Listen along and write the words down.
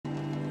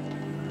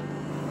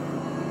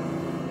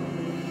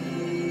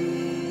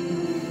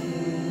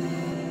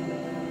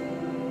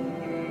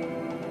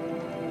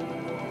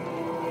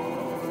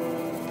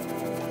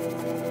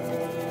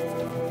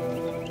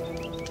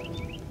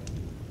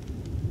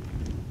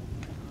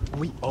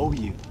We owe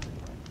you.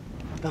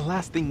 The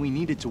last thing we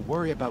needed to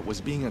worry about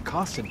was being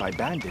accosted by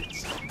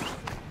bandits.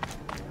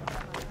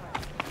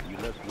 You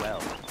look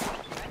well.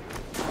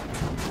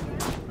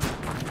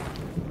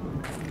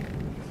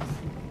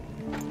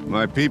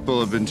 My people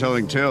have been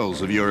telling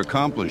tales of your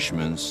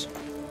accomplishments.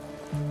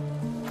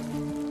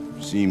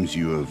 Seems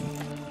you have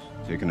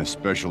taken a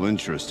special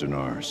interest in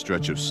our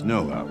stretch of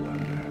snow,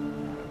 Outlander.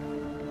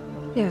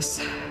 Yes.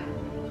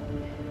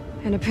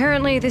 And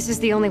apparently this is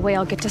the only way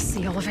I'll get to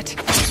see all of it.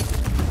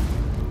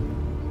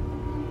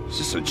 Is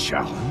this a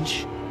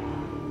challenge?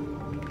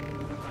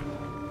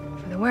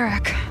 For the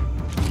Warwick.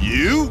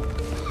 You?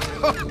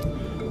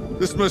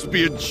 This must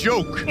be a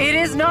joke. It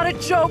is not a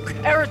joke,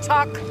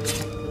 Aratak!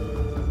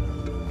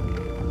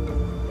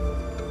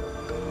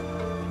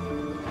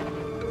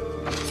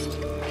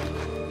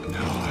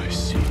 Now I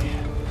see.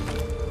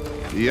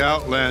 The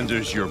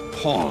Outlander's your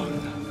pawn.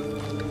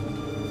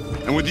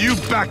 And with you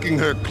backing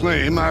her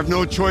claim, I have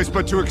no choice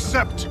but to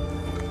accept.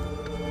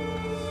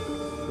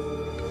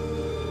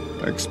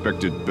 I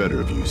expected better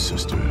of you,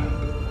 sister.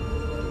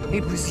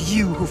 It was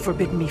you who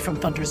forbid me from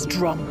Thunder's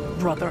drum,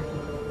 brother.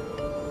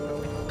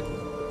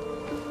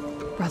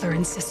 Brother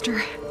and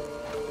sister?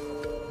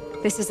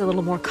 This is a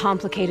little more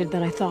complicated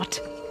than I thought.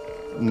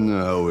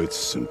 No, it's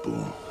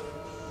simple.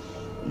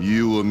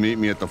 You will meet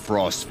me at the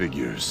Frost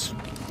Figures,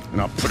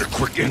 and I'll put a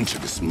quick end to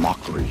this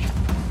mockery.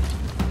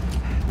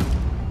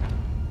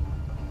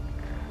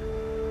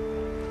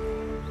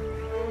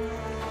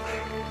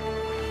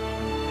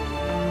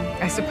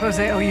 I suppose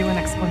I owe you an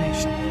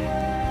explanation.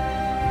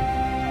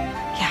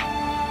 Yeah.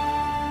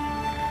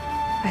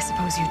 I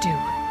suppose you do.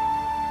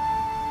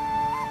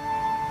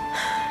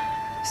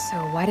 So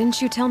why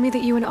didn't you tell me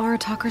that you and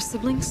Aratak are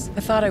siblings? I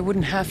thought I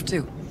wouldn't have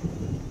to.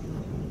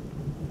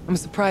 I'm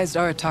surprised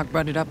Aratak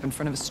brought it up in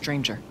front of a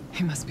stranger.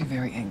 He must be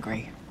very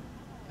angry.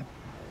 I'm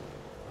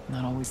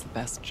not always the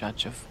best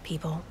judge of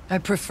People. I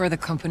prefer the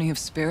company of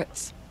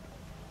spirits.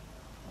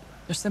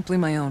 They're simply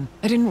my own.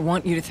 I didn't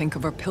want you to think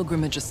of our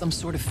pilgrimage as some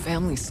sort of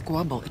family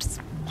squabble. It's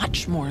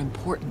much more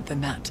important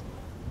than that.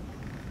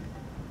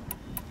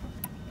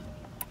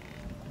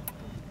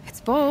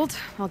 It's bold,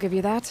 I'll give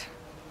you that.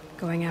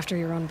 Going after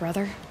your own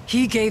brother.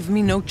 He gave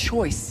me no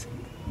choice.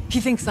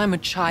 He thinks I'm a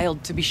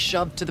child to be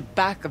shoved to the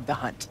back of the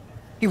hunt.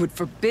 He would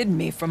forbid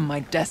me from my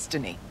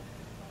destiny.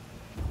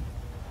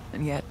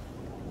 And yet,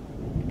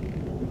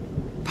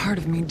 part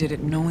of me did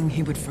it knowing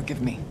he would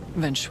forgive me,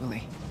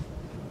 eventually.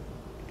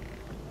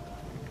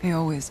 He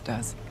always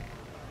does.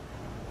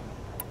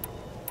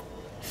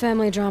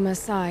 Family drama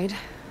aside,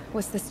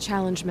 what's this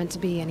challenge meant to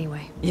be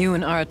anyway? You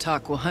and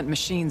Aratak will hunt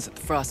machines at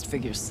the Frost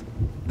Figures.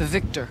 The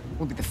victor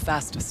will be the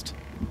fastest.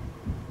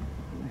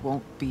 It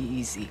won't be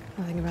easy.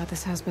 Nothing about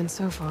this has been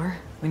so far.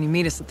 When you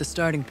meet us at the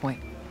starting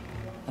point,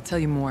 I'll tell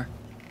you more.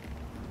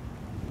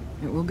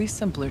 It will be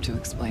simpler to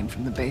explain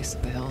from the base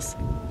of the hills.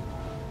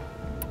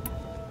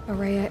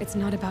 Araya, it's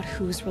not about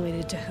who's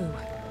related to who.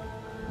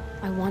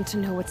 I want to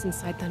know what's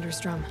inside Thunder's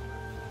drum.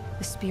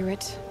 The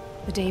spirit,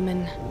 the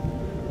daemon,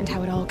 and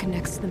how it all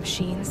connects to the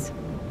machines.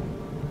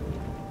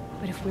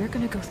 But if we're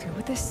gonna go through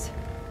with this,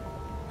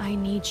 I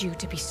need you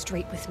to be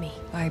straight with me.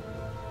 I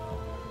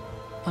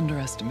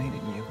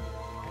underestimated you.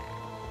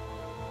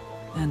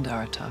 And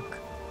Aratak.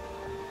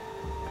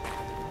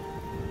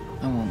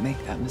 I won't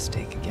make that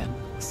mistake again.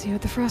 See you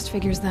at the Frost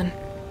Figures, then.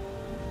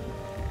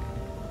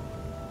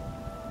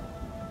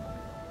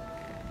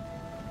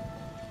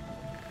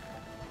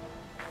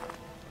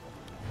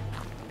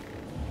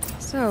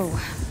 So,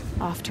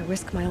 off to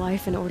risk my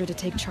life in order to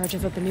take charge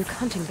of a Banuk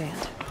hunting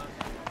band.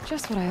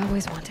 Just what I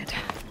always wanted.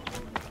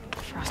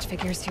 Frost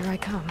Figures, here I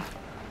come.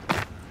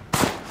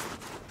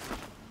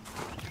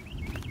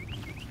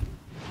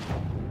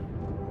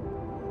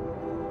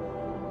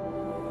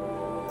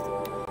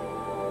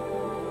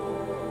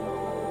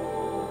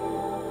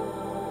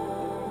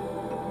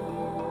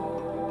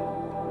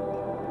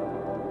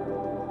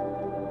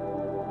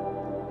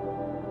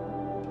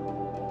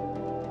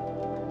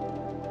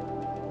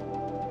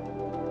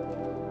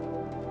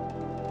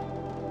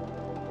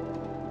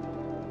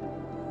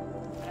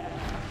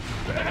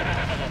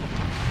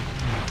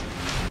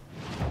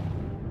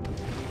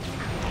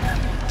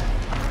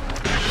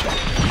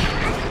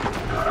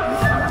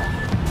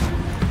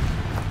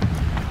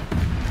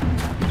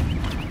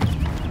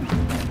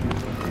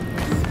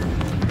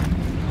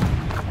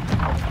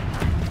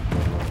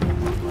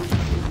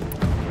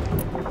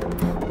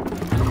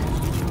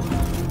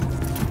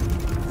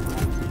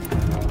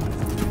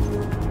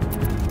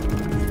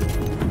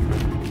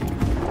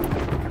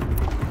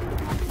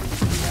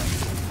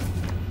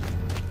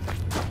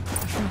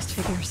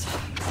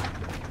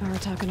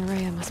 Aratak and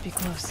Araya must be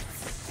close.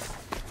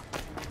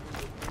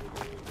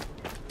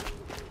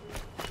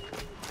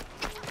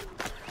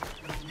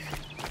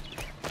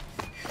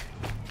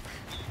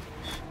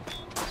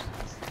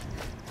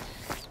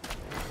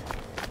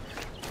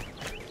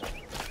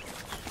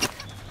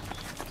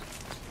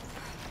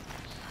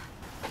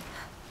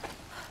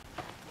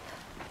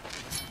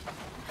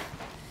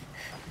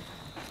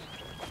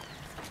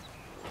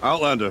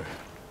 Outlander.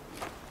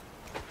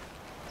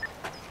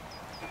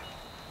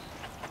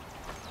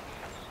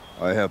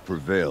 I have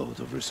prevailed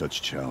over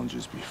such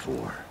challenges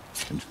before,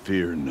 and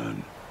fear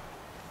none.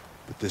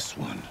 But this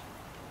one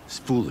is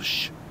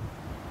foolish.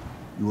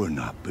 You are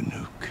not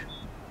Banuk.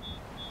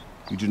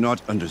 You do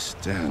not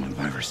understand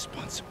my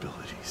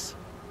responsibilities.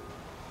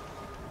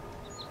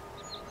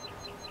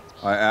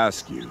 I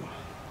ask you,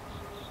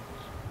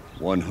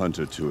 one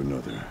hunter to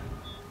another,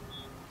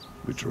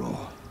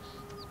 withdraw.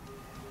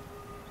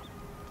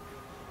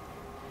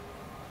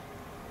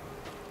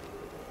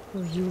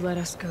 Will you let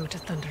us go to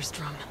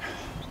Thunderstrom?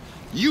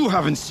 You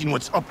haven't seen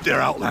what's up there,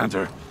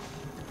 Outlander.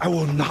 I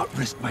will not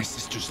risk my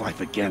sister's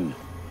life again.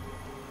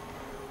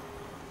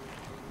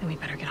 Then we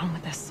better get on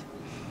with this.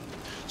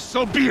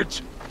 So be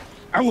it!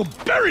 I will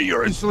bury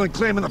your insolent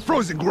claim in the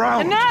frozen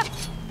ground!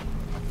 Enough!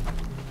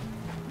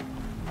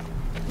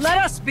 Let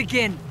us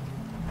begin!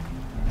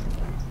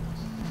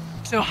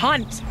 To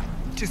hunt,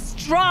 to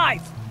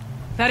strive!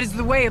 That is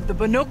the way of the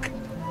Banuk,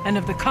 and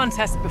of the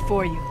contest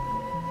before you.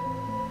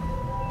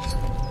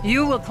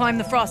 You will climb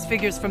the frost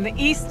figures from the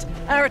east,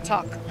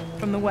 Aratok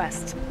from the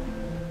west.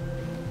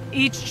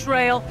 Each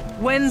trail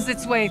wends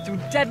its way through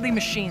deadly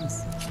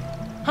machines.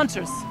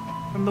 Hunters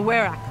from the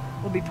Werak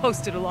will be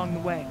posted along the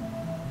way.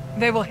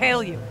 They will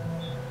hail you,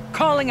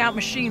 calling out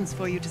machines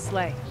for you to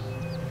slay.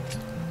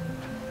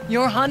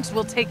 Your hunt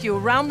will take you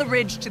around the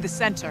ridge to the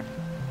center,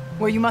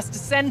 where you must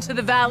descend to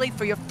the valley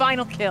for your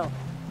final kill.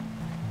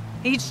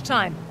 Each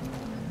time,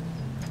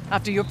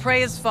 after your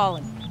prey has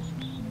fallen,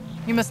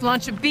 you must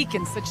launch a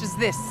beacon such as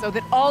this, so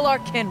that all our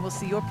kin will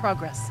see your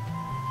progress.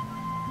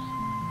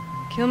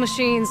 Kill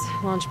machines,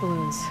 launch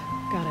balloons.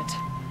 Got it.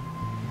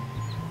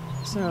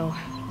 So,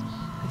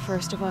 the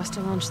first of us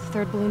to launch the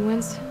third balloon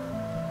wins?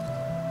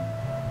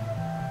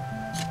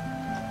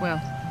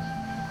 Well,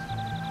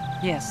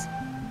 yes.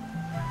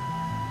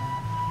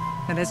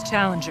 And as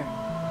Challenger,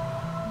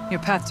 your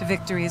path to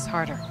victory is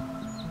harder.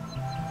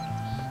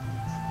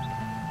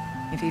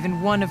 If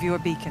even one of your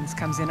beacons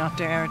comes in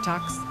after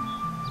Aratok's,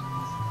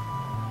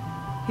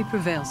 he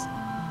prevails.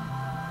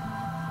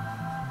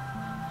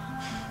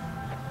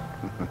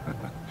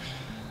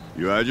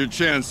 You had your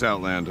chance,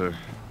 Outlander.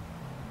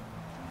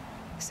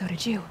 So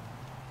did you.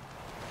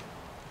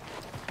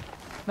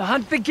 The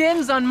hunt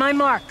begins on my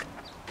mark.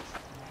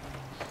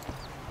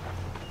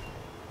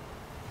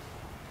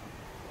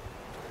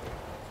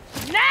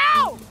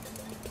 Now!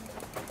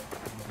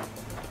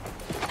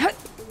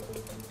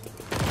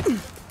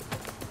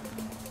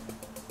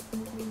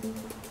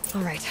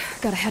 All right,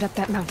 gotta head up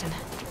that mountain.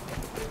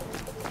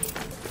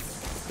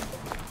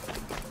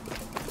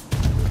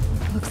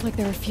 Looks like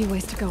there are a few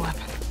ways to go up,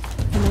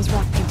 and those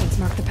rock paintings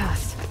mark the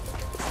paths.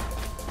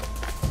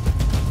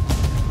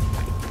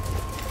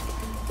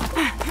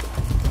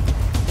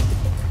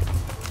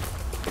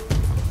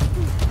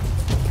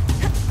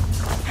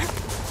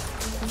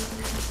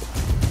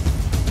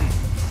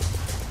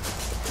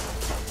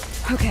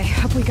 Okay,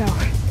 up we go.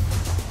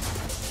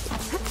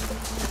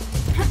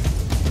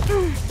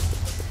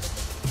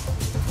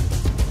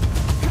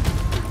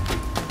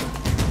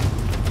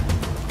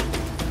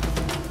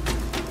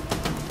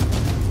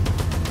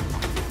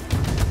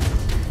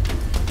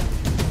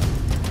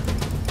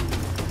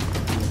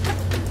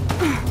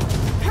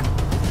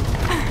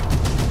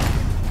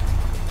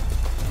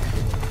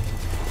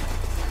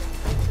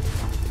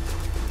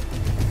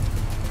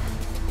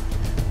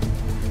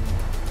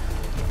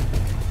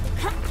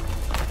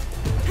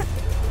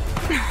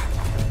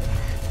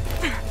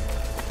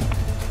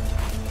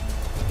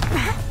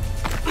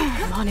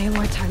 Come on,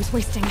 Aloy, time's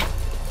wasting. I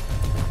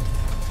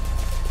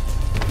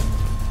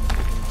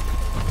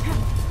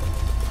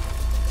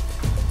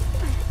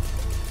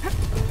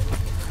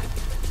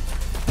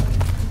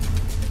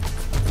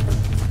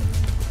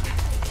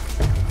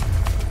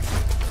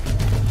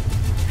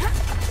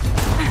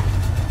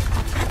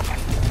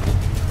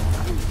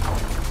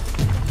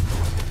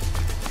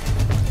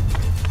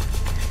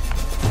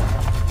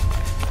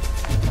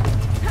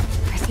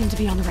seem to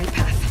be on the right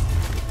path.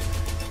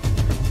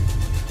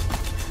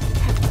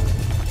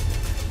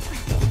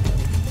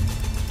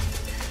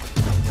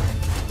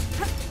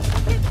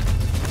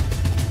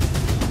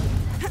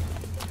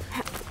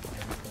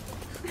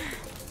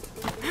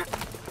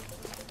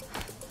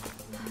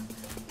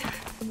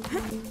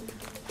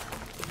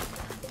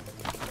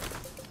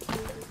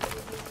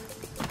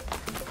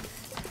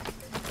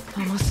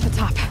 Almost to the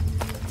top.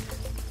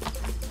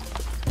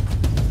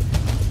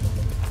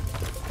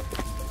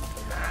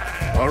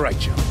 All right,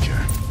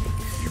 Challenger.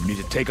 You need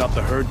to take out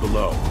the herd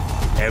below.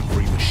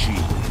 Every machine.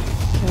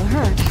 Kill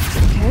herd.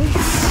 Okay.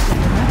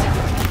 That.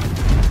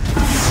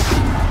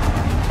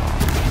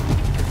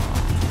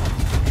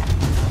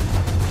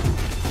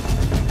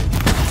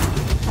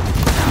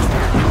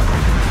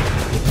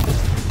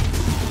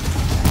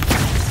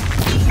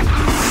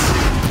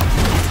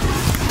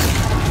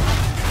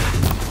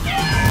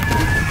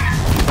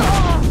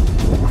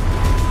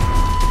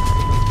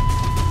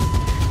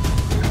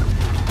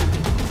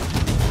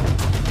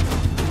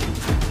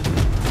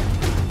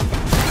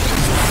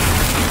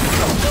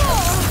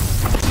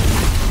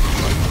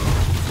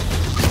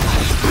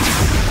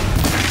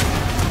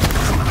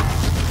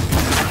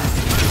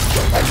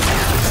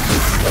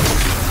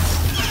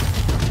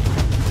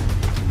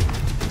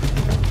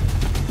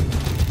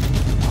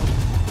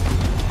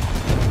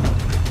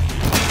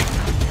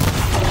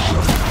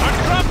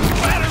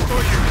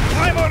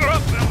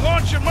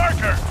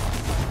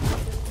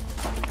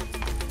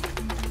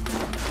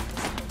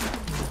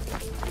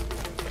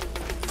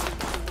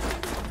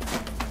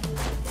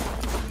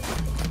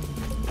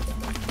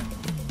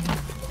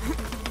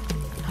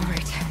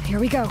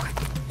 go.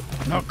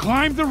 Now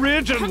climb the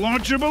ridge and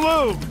launch your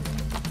balloon!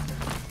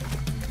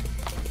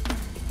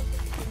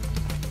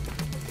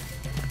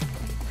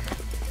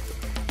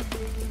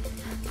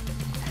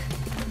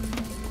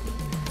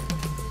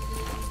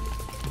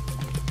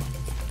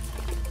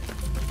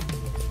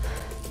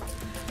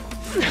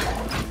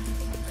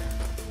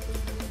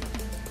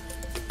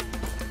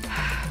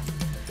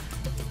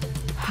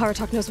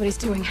 Aratok knows what he's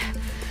doing.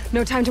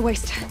 No time to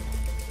waste.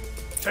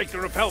 Take the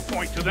rappel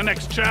point to the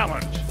next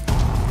challenge.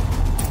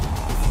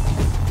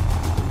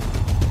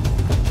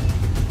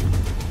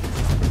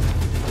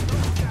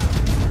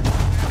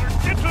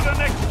 Get to the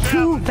next challenge!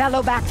 2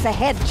 Velobacks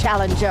ahead,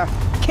 Challenger.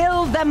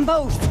 Kill them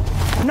both.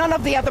 None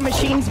of the other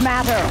machines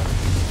matter.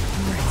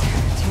 Alright,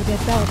 2 dead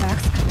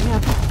Velobacks coming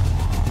up.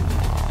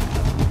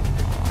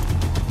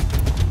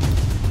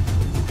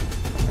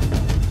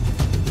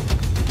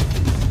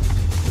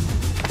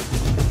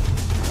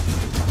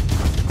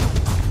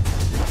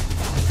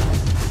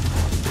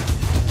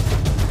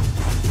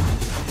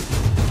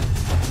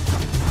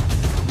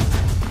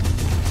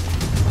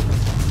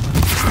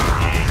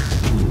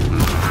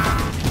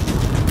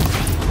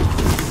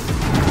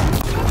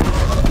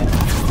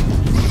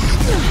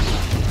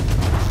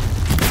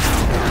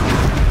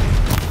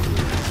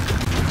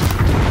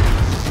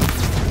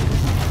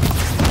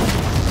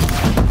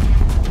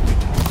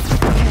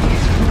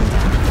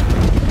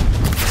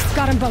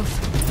 Both.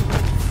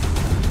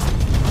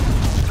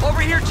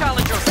 Over here,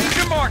 Challenger. Raise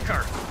your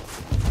marker.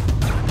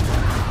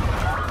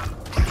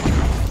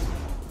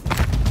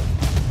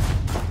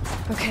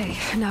 Okay,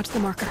 now to the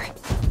marker.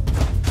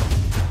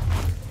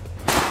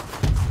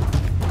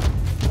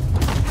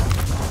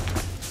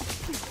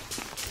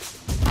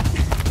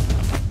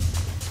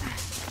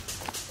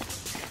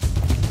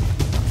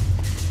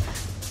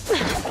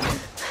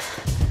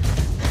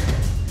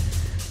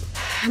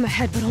 I'm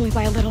ahead, but only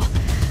by a little.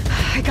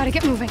 I gotta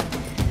get moving.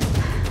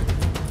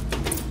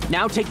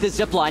 Now take the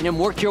zip line and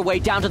work your way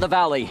down to the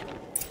valley.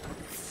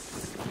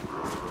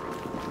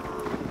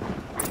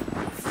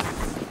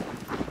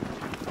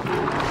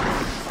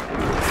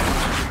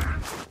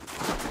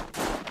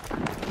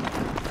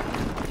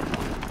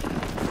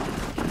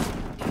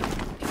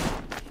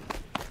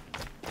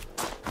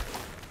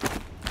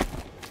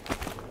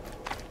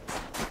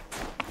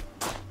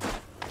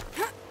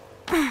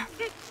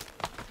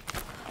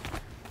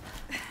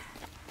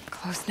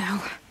 Close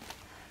now.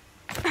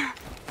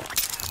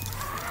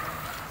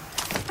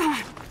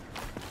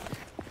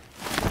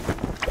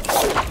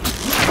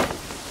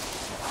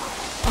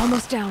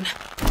 Almost down.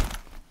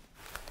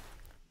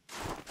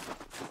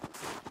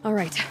 All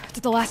right,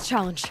 to the last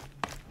challenge.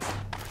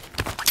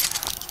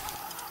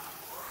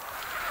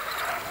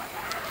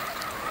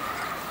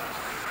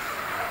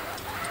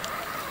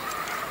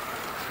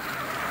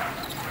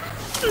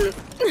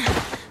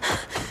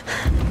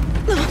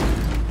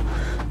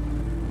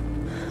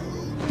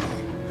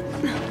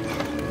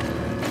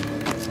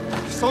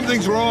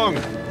 Something's wrong.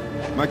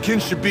 My kin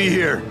should be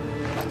here,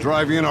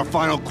 driving in our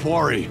final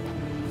quarry.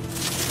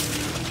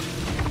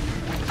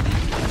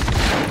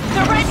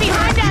 They're right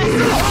behind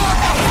us!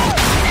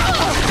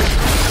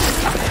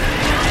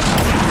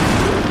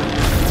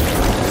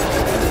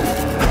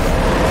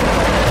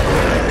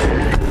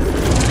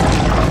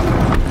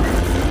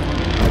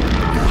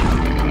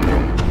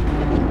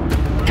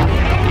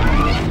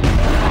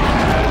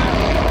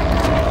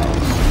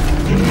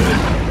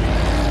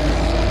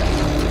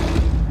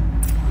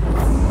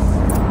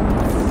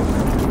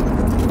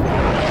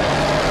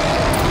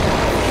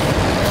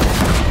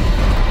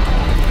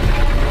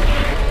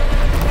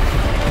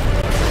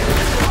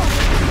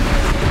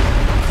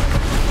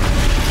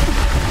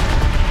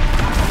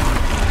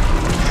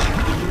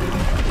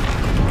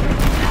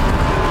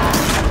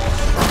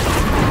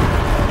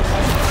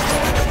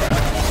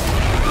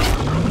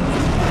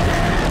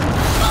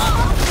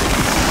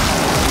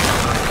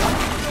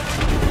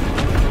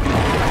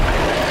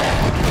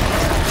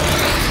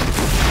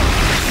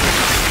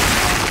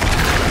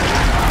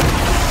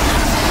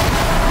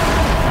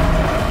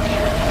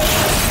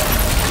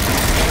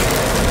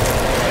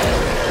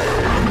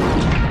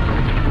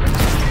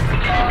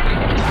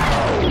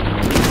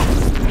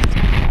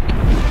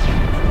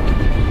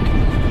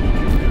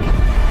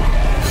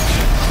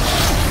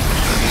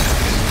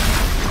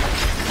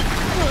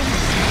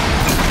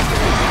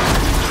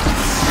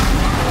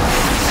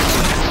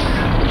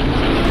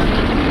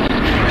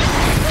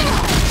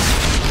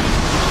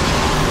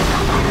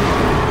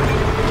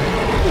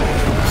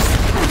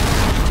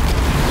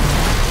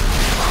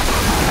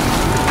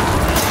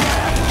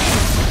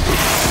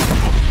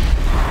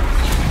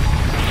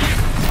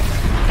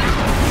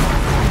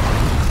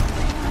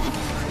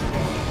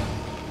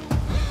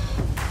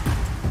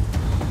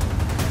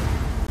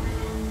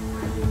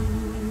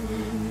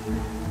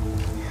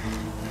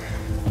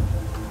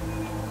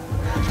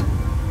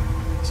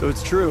 So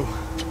it's true.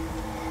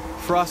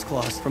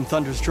 Frostclaws from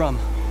Thunder's drum.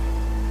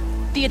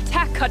 The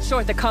attack cut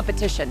short the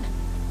competition.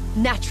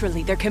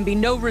 Naturally, there can be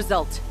no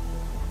result.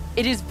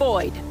 It is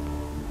void.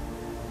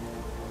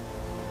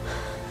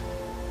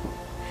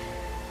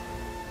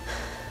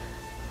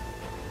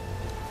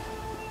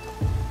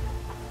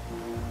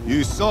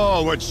 You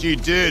saw what she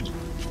did.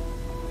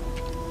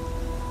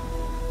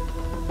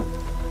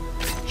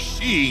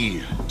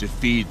 She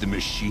defeated the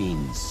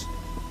machines,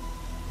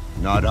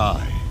 not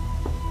I.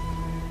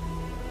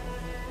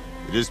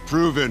 It is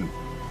proven.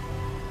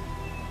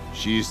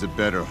 She's the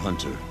better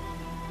hunter.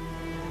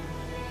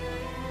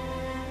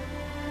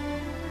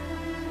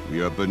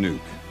 We are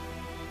Banuk.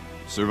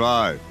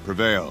 Survive,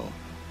 prevail.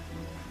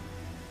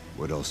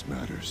 What else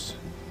matters?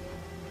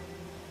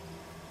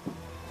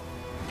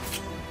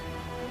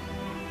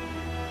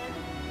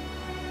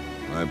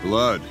 My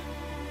blood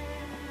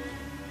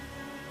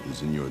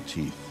is in your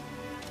teeth.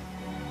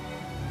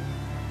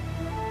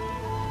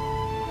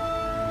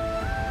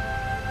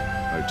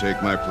 I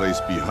take my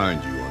place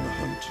behind you on the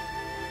hunt.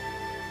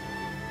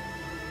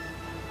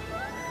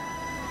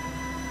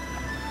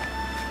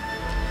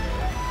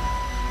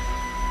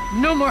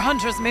 No more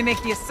hunters may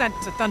make the ascent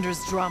to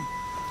Thunder's Drum.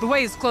 The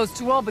way is closed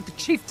to all but the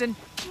chieftain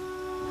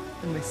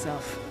and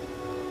myself.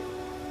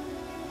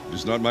 It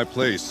is not my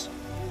place,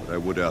 but I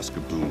would ask a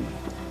boon.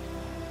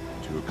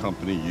 To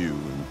accompany you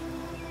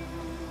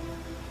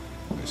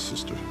and my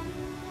sister.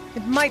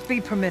 It might be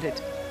permitted.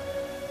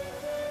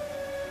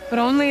 But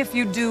only if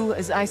you do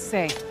as I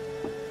say.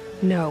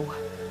 No.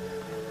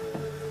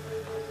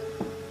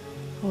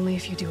 Only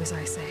if you do as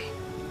I say.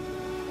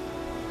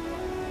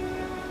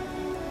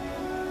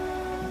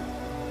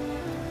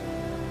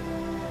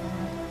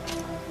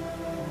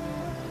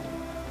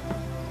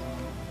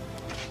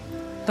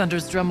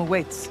 Thunder's Drum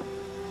awaits.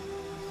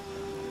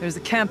 There's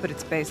a camp at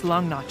its base,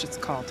 Long Notch it's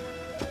called.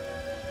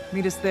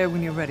 Meet us there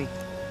when you're ready.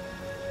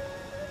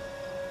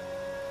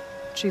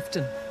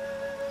 Chieftain.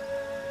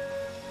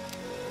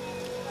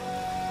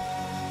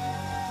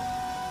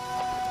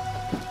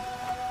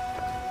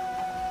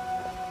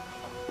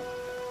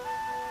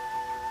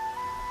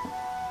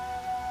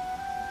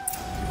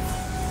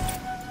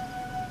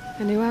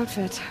 A new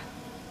outfit.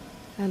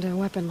 And a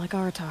weapon like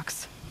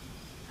Artok's.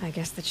 I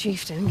guess the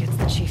chieftain gets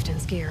the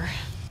chieftain's gear.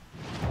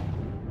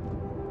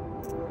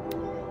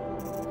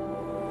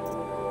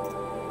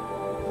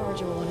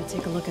 Roger will want to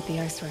take a look at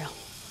the ice rail.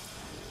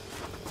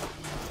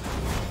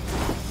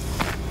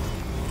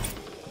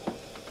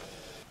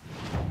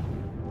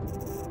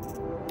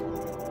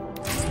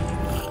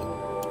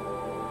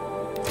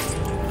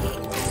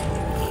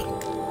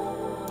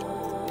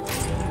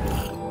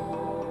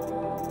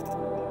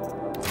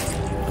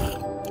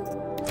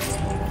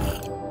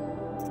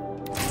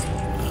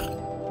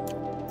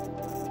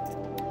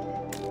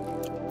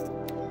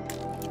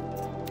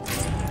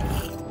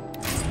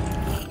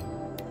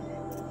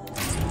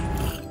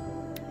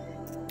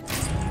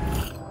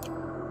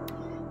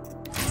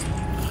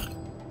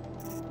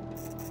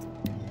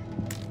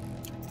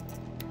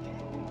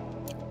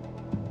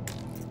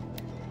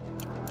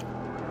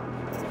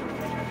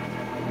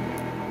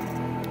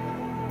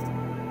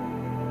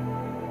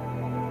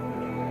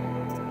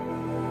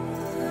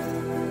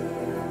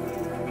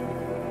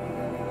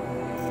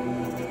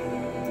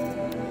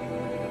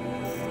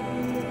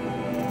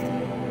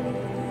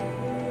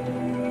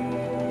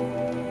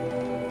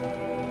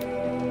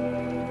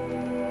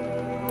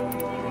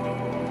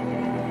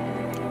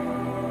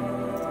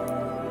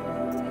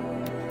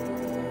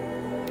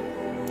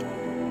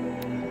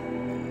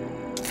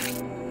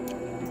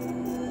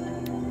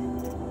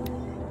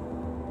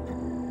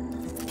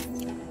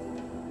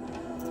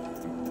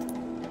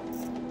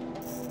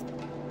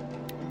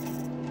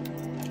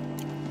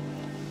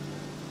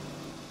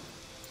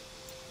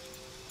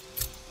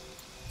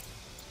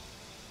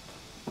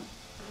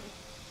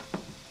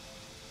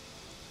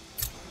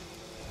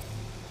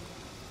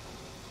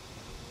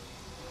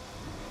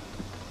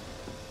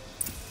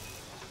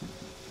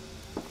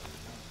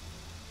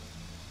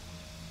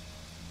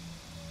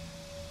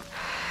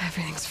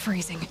 Everything's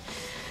freezing.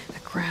 The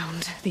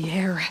ground, the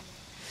air,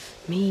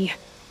 me.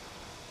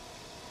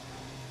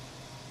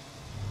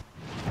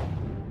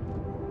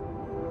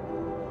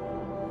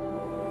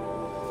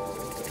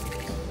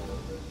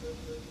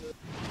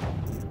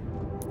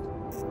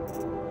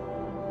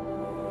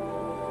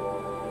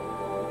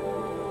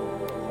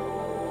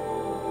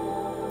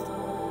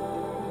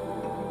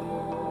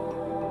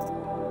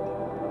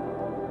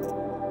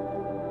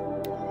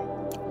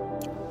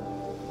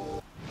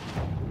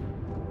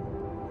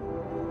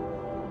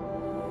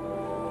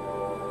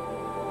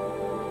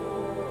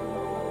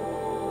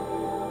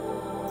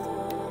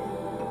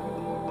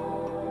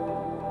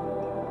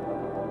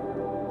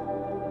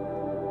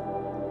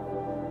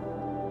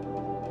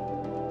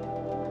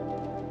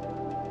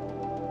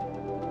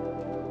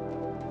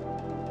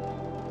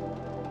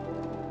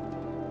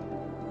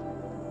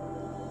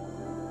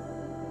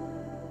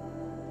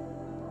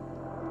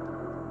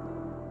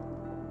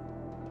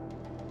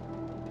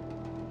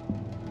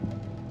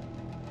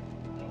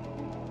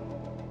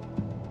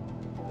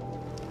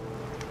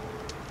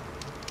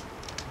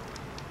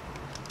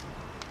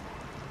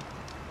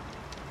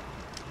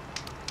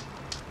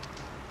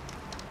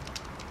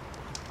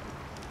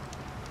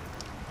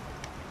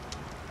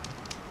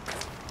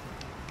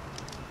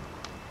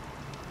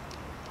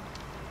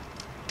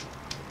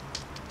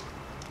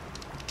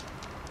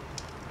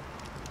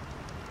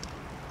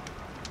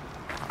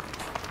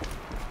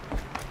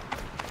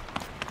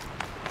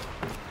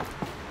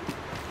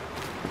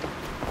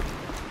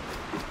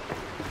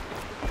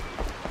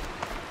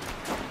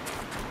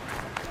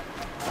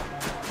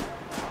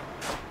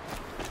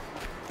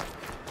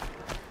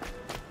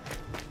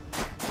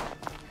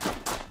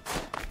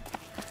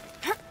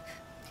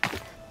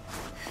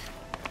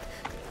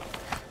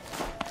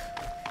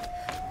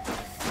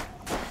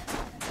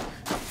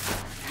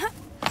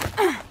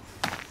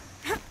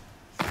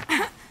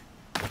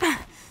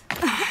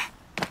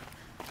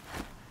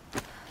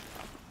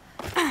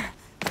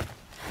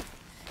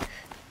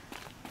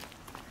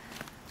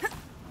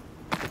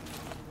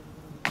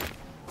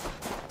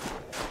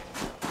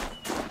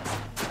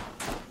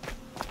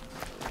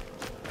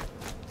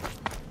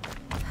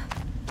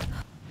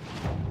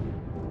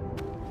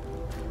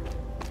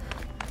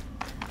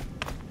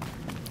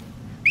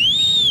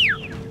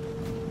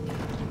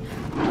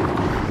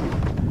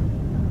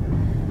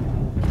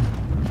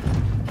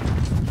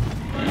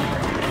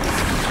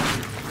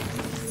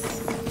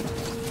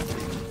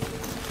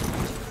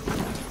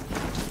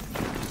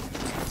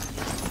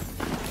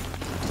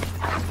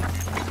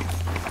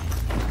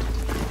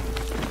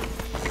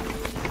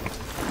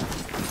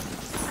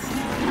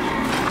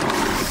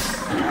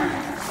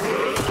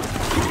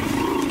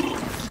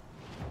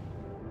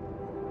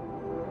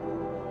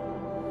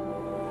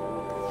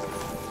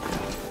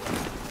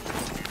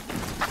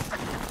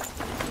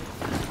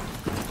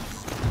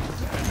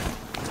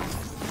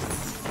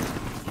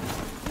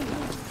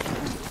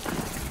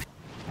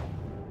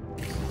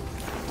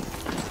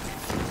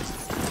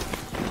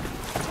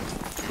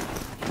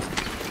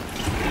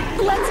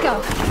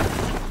 go.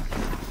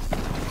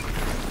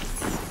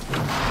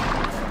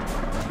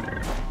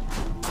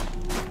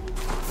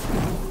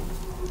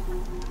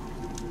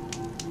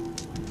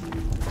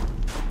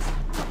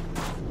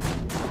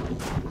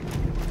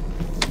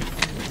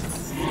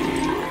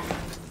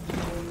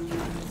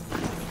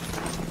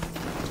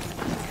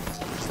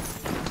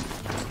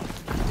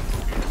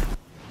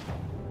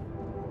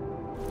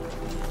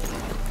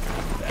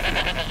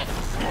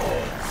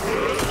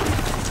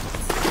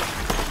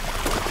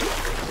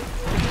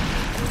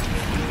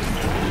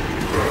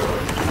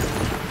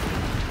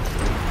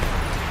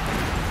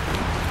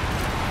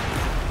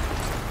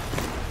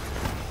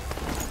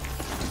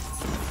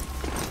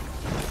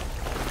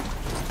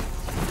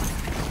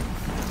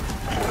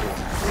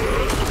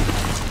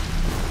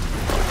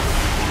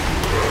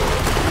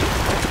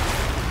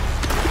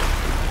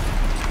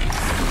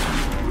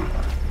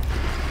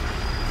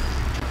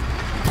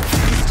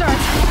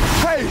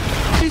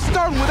 He's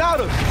starting without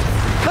us!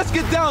 Let's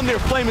get down there,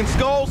 Flaming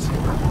Skulls!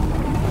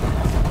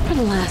 For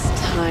the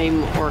last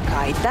time,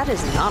 Orkite, that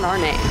is not our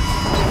name.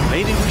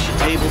 Maybe we should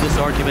table this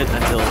argument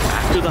until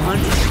after the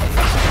hunt.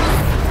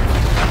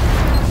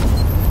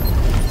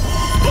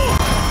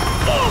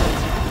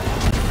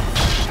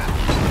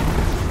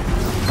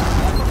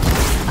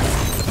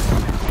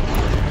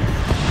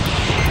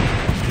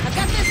 I've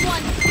got this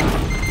one!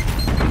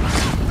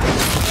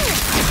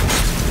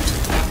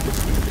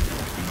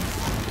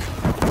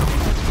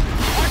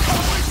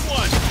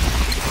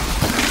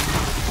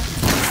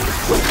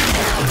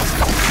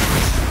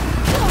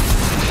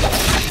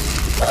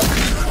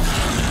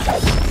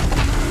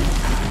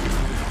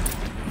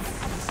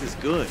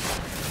 Good.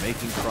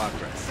 Making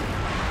progress.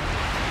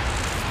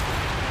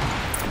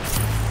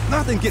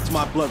 Nothing gets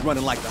my blood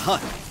running like the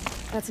hunt.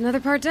 That's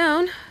another part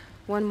down.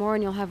 One more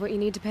and you'll have what you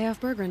need to pay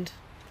off Bergrund.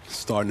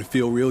 Starting to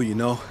feel real, you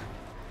know.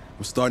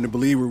 I'm starting to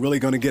believe we're really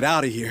gonna get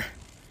out of here.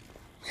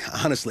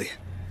 Honestly,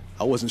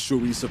 I wasn't sure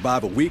we'd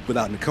survive a week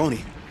without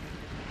Nakoni.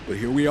 But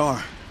here we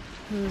are.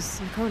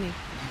 Who's Nakoni?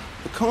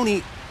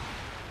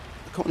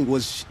 Nakoni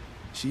was...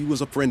 she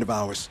was a friend of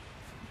ours.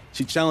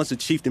 She challenged the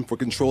chieftain for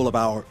control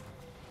of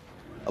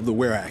the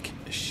Werak.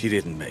 She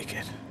didn't make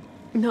it.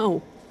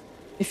 No.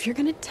 If you're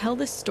gonna tell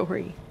this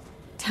story,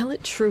 tell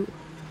it true.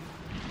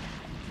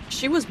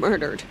 She was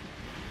murdered.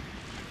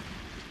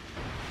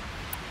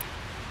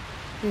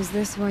 Is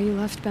this why you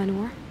left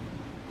Banor?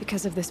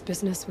 Because of this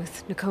business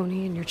with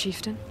Nakoni and your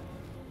chieftain?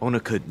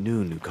 Onakut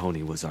knew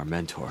Nakoni was our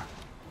mentor,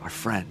 our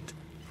friend.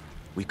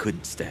 We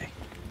couldn't stay.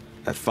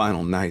 That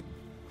final night,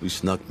 we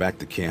snuck back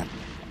to camp,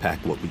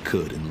 packed what we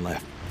could, and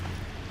left.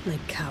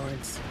 Like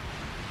cowards.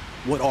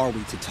 What are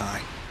we to Tai?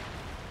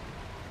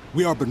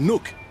 We are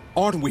Banuk,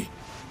 aren't we?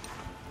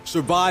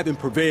 Survive and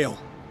prevail.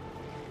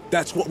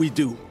 That's what we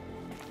do.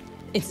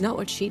 It's not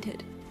what she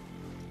did.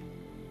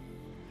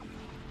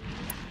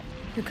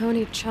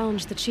 Nakoni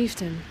challenged the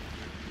chieftain.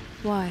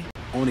 Why?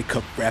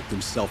 Onikup wrapped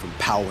himself in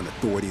power and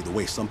authority the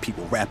way some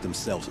people wrap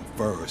themselves in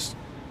furs.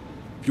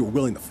 If you were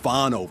willing to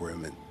fawn over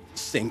him and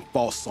sing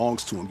false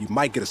songs to him, you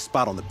might get a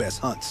spot on the best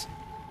hunts.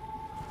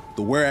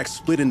 The Werak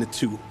split into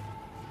two.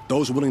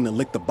 Those willing to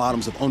lick the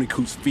bottoms of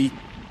Onikut's feet,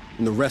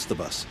 and the rest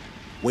of us,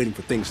 waiting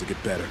for things to get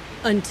better.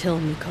 Until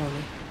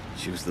Nakoni.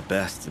 She was the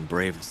best and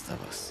bravest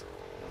of us.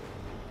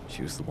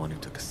 She was the one who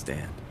took a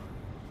stand.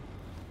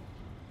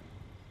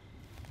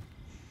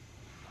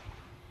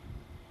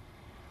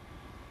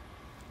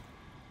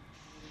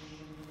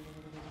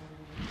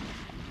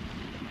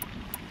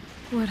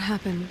 What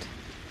happened?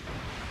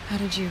 How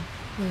did you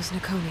lose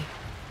Nakoni?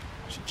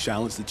 She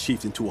challenged the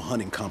chieftain to a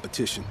hunting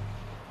competition.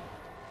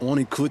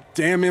 Onikut,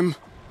 damn him!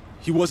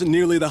 He wasn't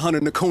nearly the hunter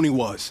Nakoni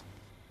was.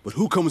 But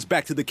who comes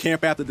back to the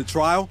camp after the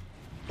trial?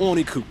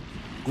 Onikut,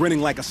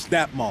 grinning like a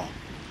snap maw,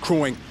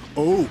 crowing,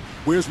 "Oh,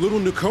 where's little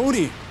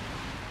Nakoni?"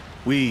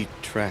 We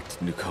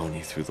tracked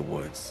Nakoni through the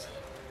woods.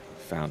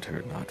 Found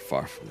her not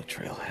far from the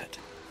trailhead.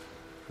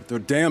 With their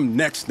damn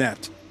neck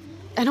snapped.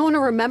 I don't want to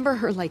remember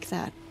her like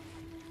that.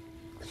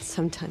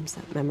 Sometimes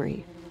that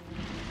memory,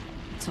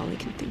 it's all I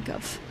can think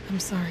of. I'm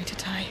sorry to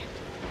Tai.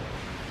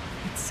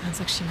 It sounds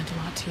like she meant a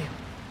lot to you.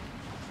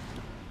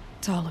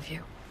 To all of you.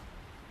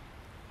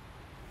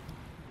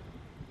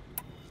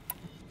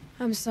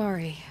 I'm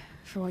sorry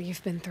for what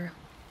you've been through.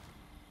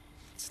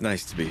 It's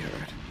nice to be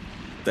heard.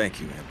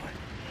 Thank you, Emily.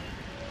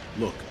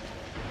 Look,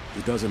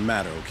 it doesn't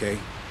matter, okay?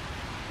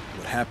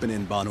 What happened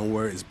in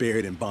Banor is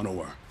buried in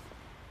Banor.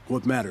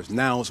 What matters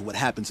now is what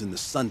happens in the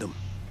Sundom.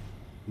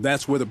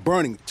 That's where the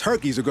burning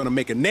turkeys are gonna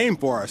make a name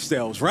for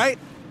ourselves, right?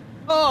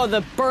 Oh,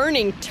 the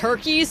burning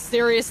turkeys?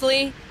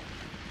 Seriously?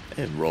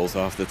 It rolls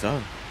off the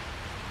tongue.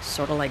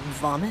 Sort of like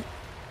vomit?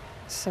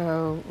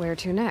 So, where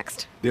to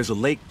next? There's a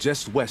lake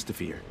just west of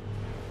here.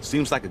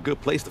 Seems like a good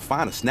place to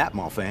find a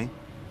snapmaw fang.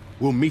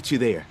 We'll meet you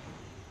there.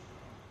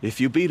 If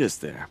you beat us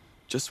there,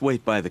 just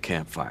wait by the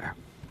campfire.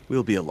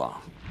 We'll be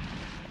along.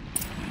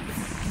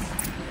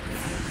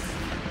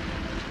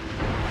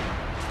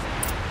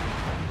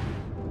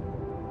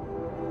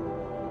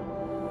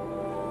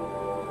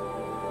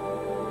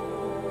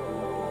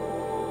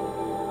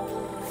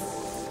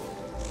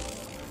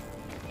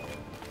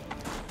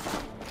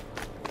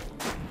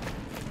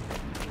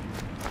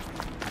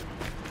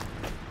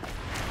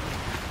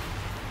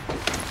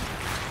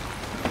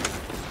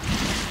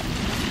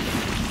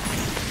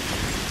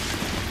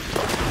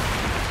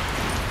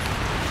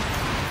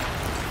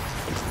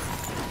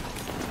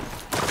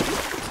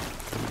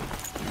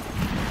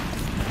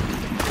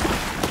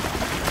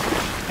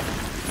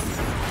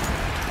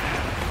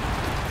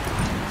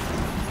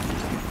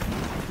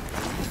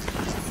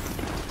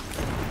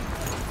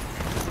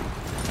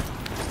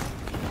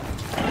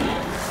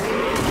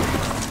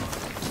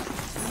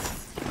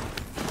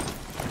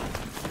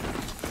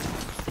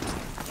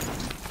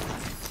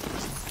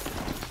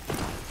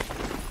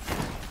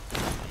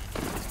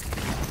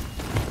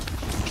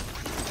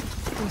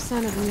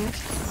 sign of them yet.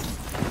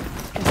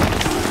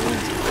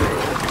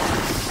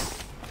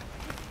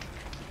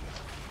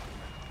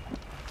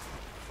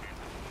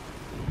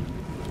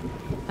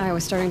 I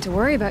was starting to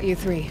worry about you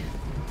three.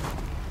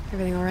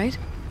 Everything all right?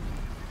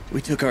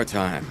 We took our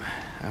time.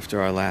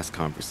 After our last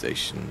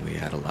conversation, we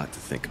had a lot to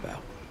think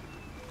about.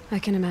 I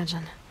can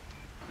imagine.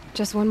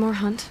 Just one more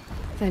hunt,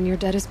 then your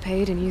debt is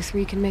paid and you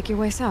three can make your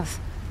way south.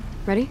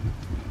 Ready?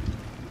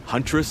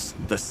 Huntress,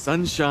 the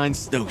Sunshine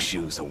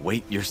Snowshoes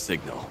await your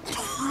signal.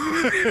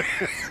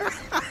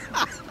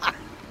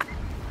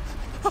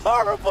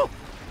 Horrible!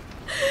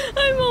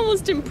 I'm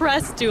almost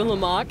impressed,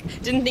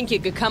 Dulamok. Didn't think you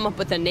could come up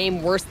with a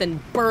name worse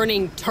than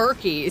burning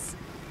turkeys.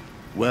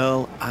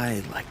 Well,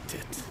 I liked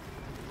it.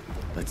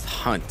 Let's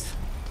hunt.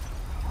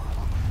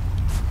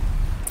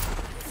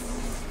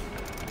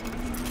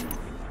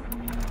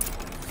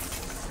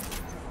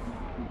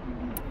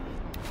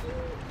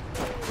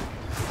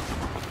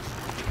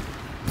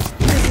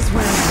 This is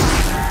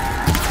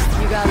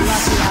where You got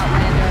lucky,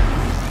 Outlander.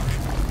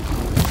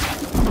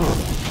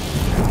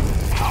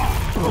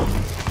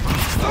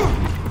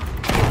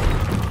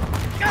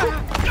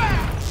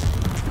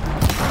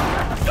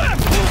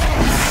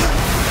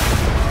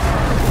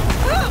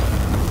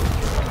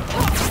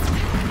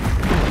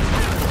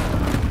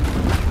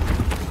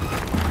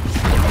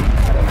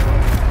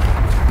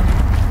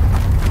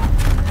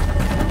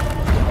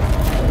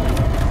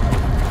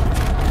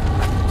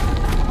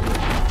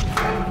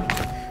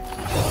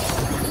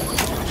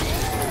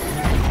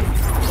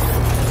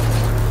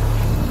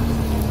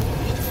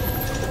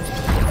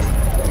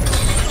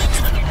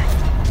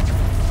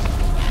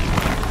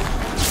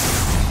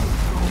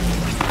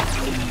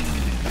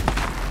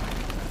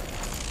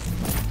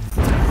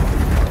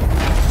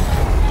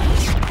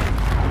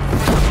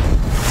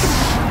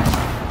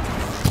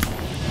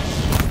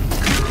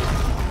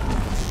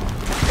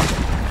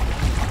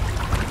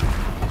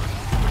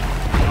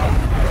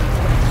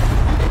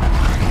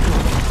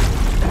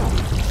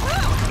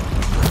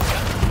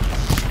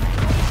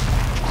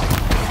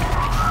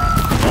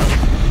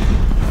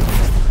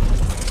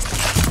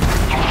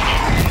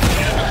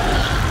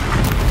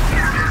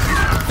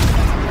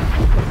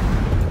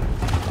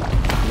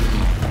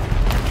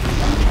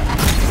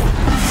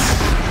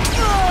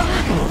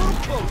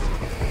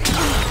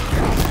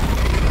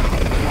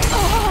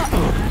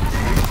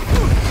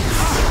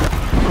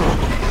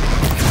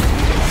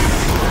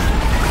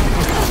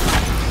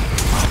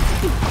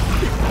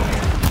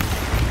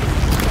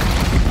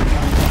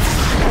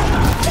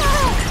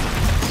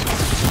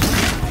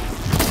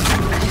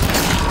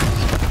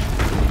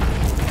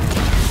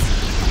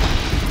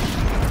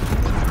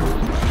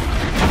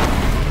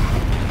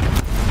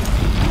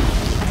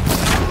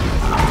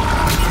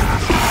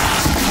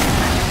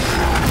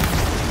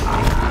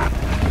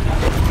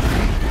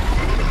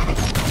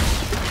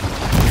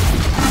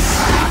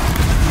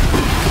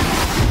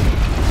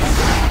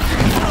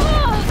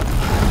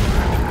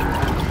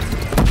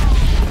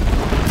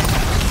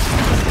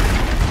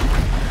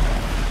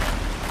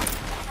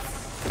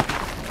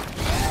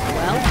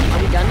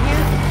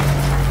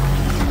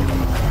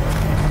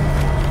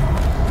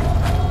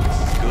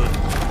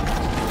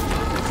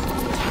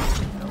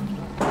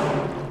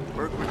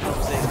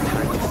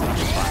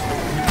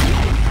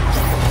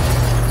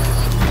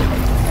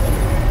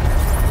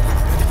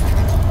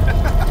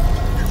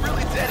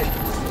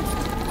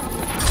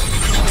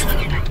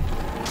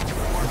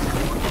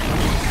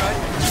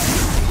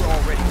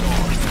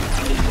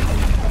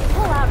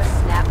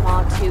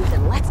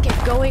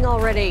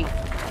 Already.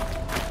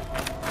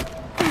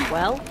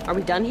 Well, are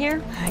we done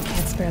here? I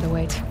can't spare the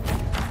wait.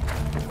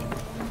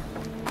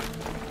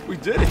 We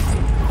did it!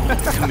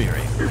 Come here,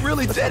 Abe. We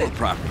really did it!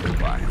 Proper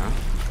goodbye, huh?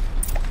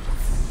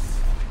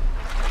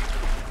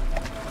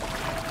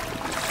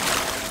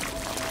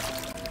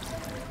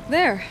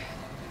 There.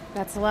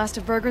 That's the last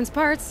of Bergren's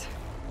parts.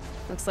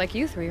 Looks like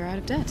you three are out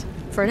of debt.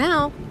 For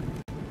now.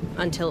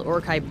 Until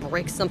Urkai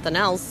breaks something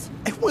else.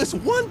 It was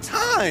one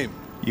time!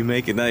 You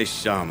make a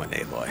nice shaman,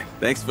 Aloy.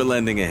 Thanks for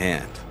lending a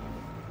hand.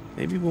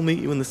 Maybe we'll meet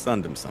you in the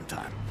Sundom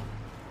sometime.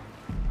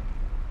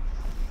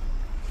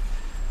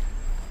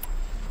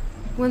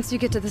 Once you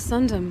get to the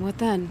Sundom, what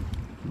then?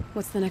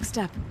 What's the next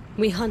step?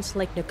 We hunt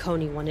like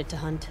Nakoni wanted to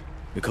hunt.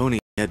 Nakoni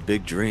had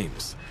big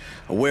dreams.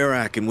 A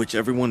werak in which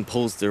everyone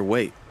pulls their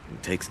weight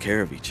and takes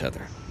care of each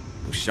other.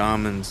 No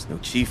shamans, no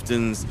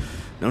chieftains,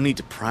 no need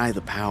to pry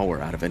the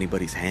power out of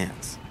anybody's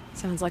hands.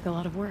 Sounds like a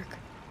lot of work.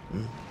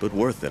 But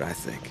worth it, I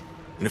think.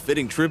 And a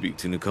fitting tribute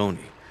to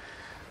Nakoni.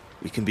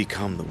 We can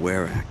become the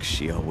werak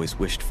she always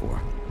wished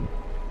for.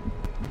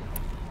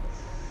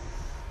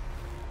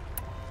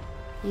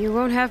 You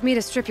won't have me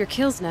to strip your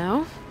kills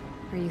now.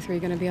 Are you three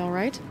gonna be all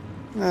right?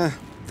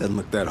 Doesn't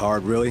look that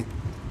hard, really.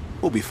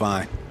 We'll be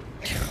fine.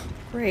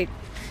 Great.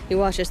 He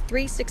watches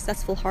 3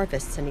 successful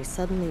harvests and he's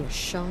suddenly a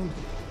shaman.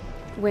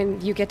 When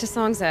you get to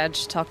Song's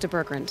Edge, talk to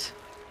Bergrand.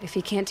 If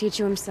he can't teach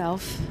you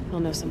himself, he'll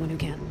know someone who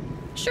can.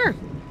 Sure.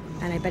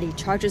 And I bet he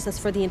charges us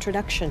for the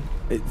introduction.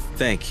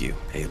 Thank you,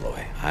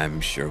 Aloy.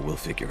 I'm sure we'll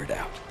figure it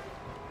out.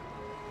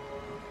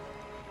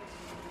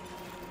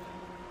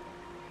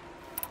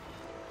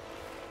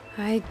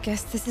 I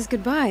guess this is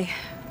goodbye.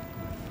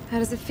 How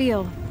does it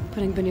feel,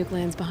 putting Banuk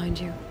lands behind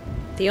you?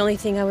 The only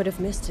thing I would have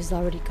missed is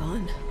already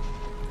gone.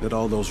 Let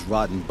all those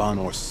rotten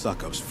Banor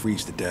suck-ups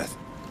freeze to death.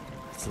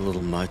 It's a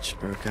little much,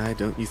 Urkai,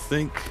 don't you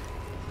think?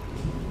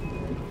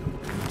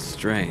 It's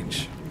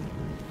strange.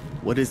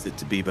 What is it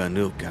to be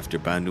Banuk after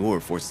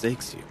Banur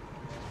forsakes you?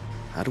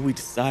 How do we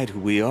decide who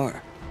we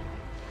are?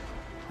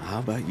 How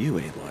about you,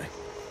 Aloy?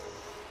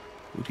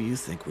 Who do you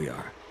think we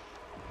are?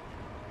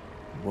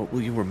 What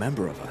will you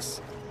remember of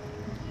us?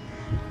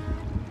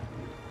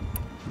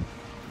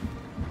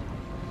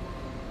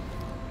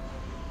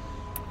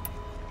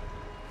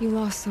 You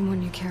lost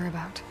someone you care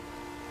about.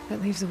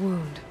 That leaves a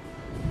wound.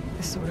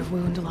 The sort of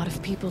wound a lot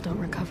of people don't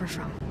recover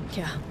from.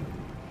 Yeah.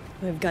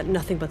 I've got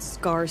nothing but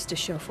scars to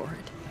show for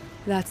it.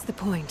 That's the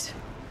point.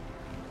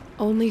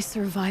 Only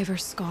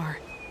survivor's scar.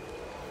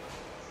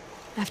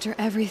 After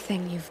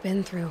everything you've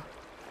been through,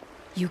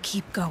 you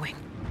keep going.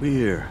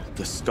 We're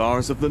the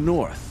Scars of the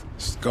North.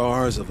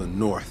 Scars of the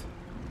North.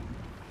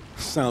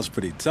 Sounds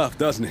pretty tough,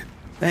 doesn't it?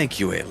 Thank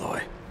you,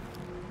 Aloy.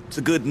 It's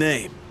a good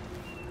name.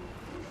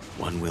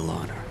 One we'll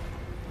honor.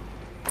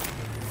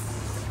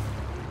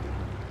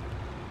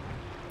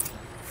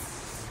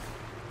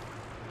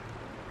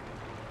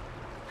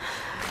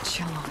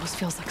 Chill almost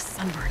feels like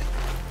sunburn.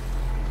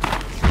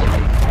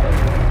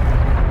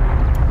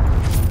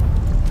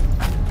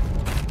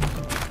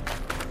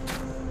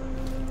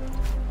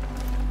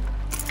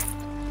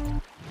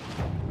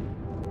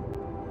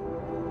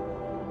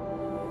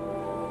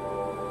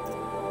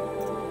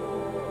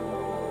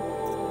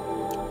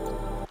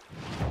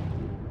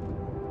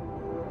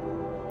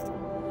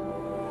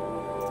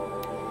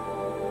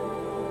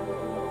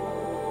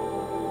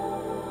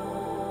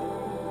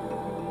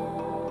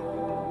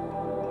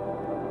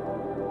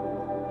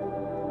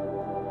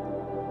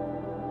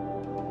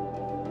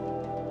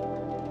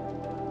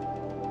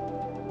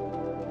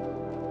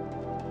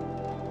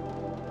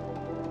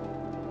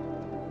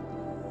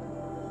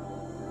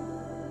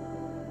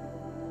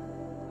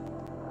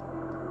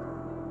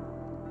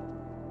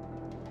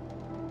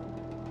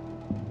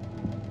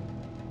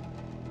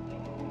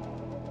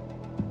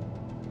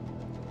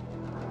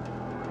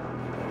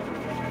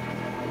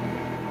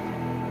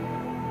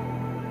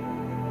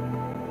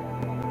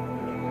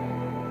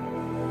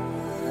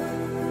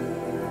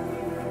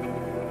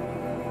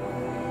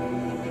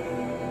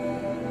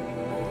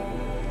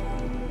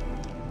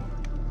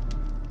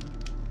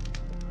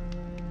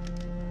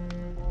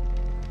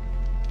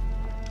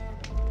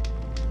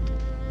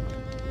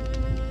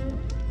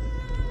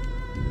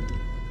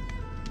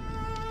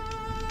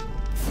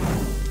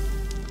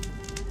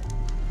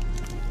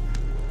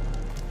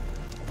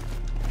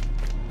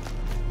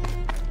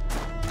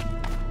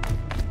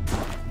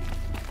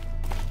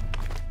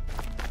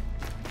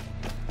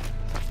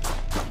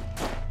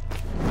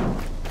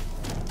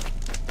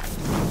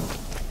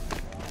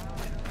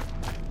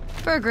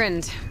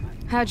 Bergrand,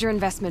 how'd your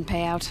investment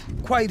pay out?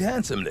 Quite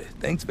handsomely,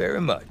 thanks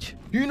very much.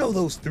 You know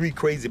those three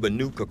crazy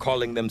Banuk are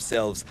calling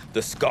themselves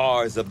the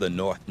Scars of the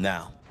North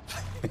now?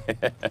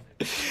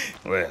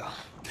 Well,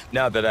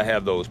 now that I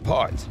have those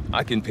parts,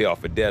 I can pay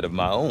off a debt of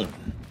my own.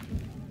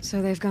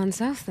 So they've gone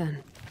south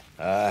then?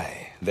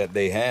 Aye, that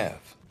they have.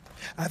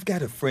 I've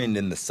got a friend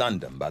in the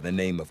Sundom by the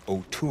name of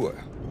O'Toole.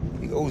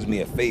 He owes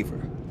me a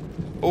favor.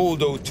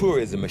 Old O'Toole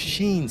is a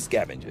machine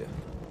scavenger,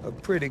 a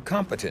pretty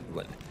competent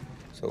one.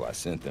 So I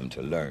sent them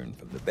to learn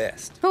from the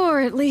best.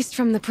 Or at least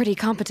from the pretty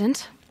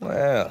competent.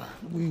 Well,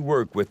 we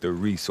work with the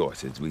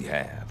resources we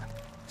have.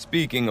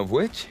 Speaking of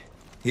which,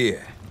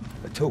 here,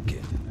 a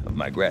token of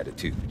my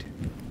gratitude.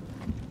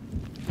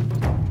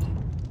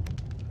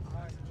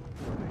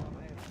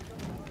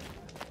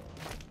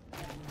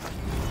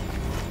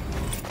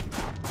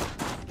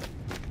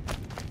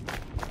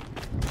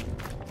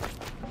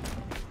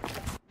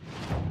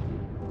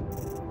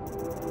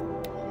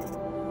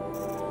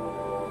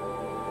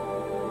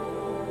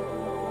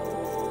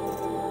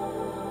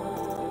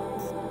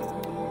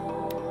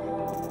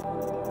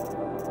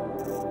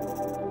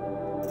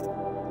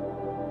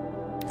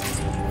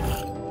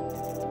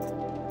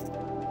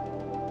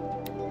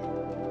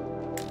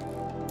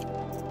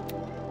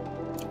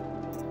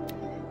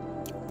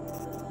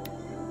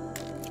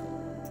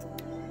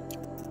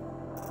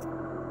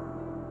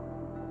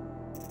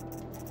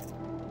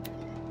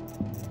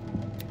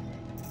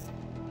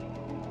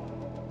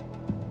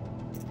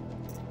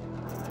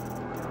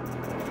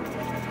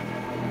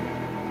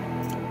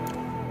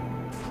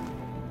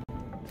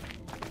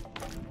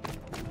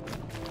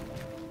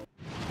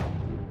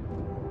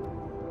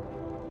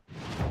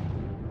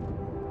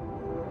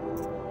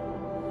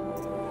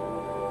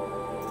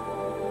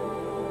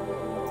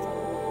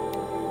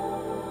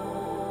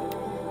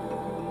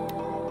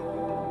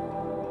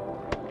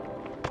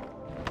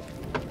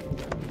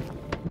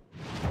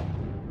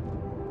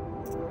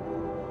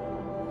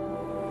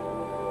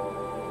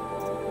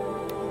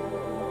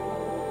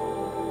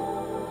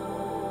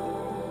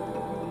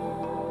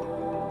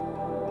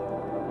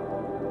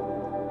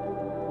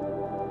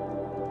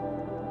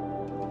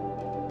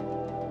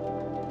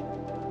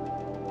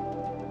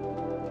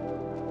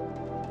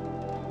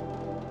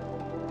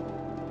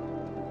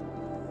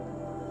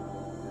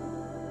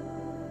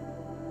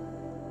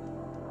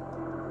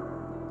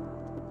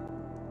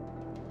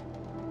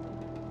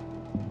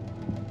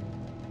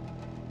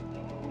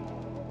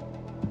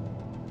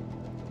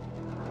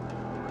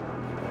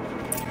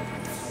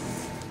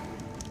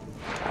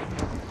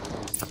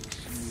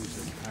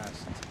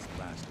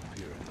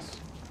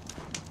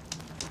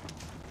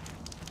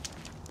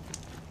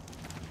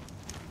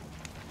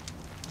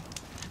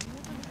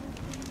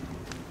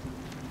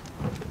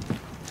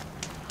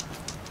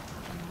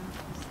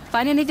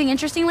 find anything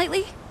interesting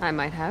lately? I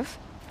might have.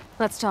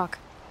 Let's talk.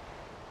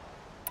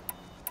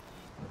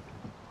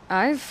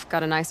 I've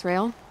got a nice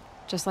rail,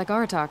 just like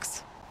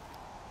Aratak's.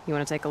 You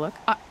want to take a look?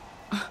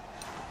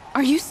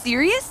 Are you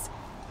serious?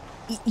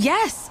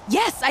 Yes,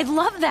 I'd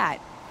love that.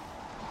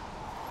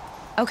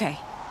 Okay.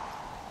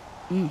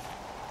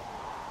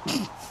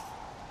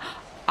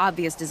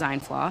 Obvious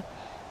design flaw.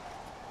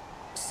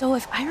 So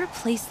if I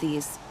replace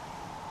these...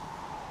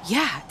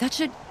 Yeah, that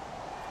should...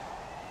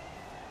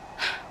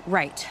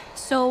 Right.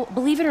 So,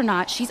 believe it or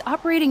not, she's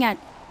operating at,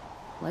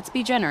 let's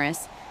be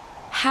generous,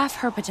 half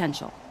her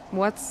potential.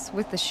 What's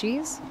with the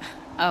she's?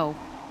 Oh,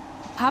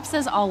 Pop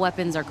says all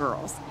weapons are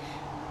girls.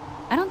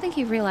 I don't think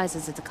he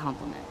realizes it's a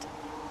compliment.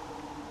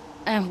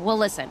 Well,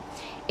 listen.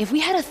 If we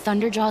had a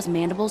Thunderjaw's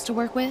mandibles to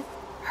work with,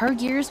 her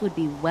gears would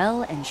be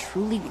well and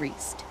truly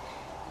greased.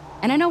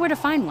 And I know where to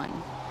find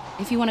one,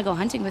 if you want to go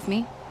hunting with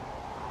me.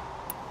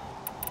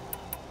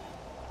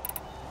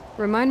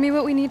 Remind me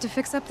what we need to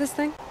fix up this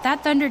thing?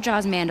 That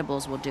Thunderjaw's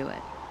mandibles will do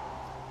it.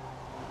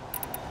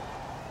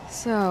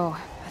 So,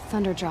 a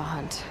Thunderjaw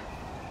hunt.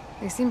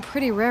 They seem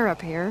pretty rare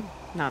up here.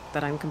 Not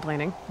that I'm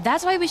complaining.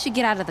 That's why we should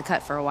get out of the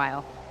cut for a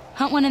while.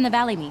 Hunt one in the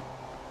valley meet.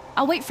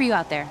 I'll wait for you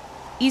out there.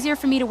 Easier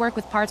for me to work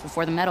with parts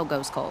before the metal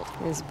goes cold.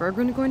 Is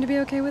Bergman going to be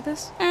okay with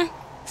this?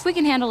 If we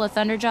can handle a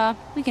Thunderjaw,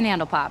 we can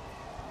handle Pop.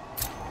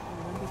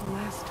 When was the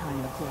last time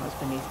the claws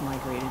beneath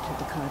migrated to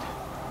the cut?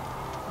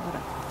 What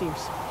a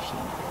fierce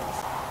machine it is.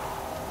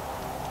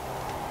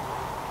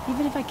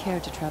 Even if I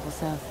cared to travel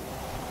south,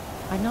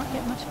 I'd not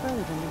get much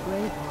further than the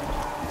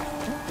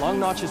Graveyard. Long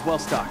Notch is well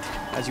stocked,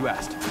 as you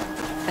asked.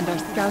 And our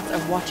scouts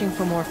are watching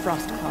for more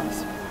frost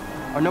claws.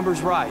 Our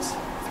numbers rise.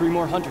 3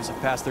 more hunters have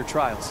passed their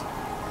trials.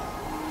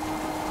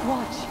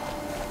 Watch.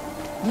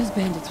 Those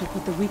bandits will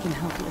put the weak and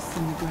helpless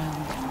in the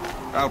ground.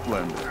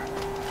 Outlander,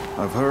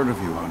 I've heard of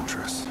you,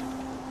 Huntress.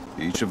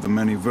 Each of the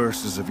many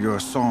verses of your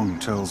song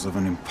tells of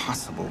an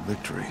impossible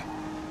victory.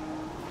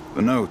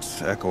 The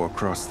notes echo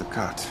across the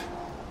cut.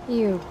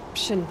 You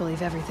shouldn't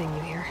believe everything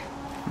you hear.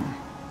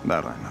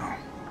 That I know.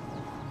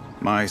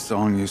 My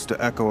song used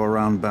to echo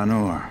around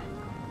Banur.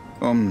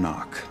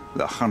 Umnak,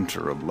 the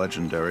hunter of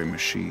legendary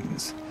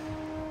machines.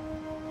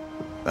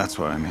 That's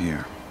why I'm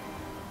here.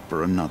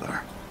 For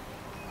another.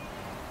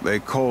 They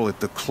call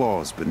it the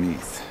Claws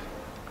Beneath.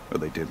 Or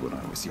they did when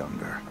I was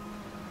younger.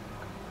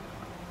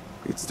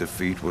 Its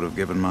defeat would have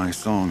given my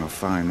song a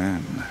fine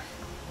end.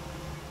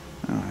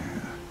 Oh,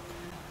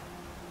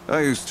 yeah.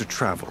 I used to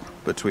travel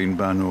between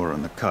Banur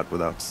and the Cut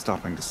without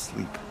stopping to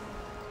sleep.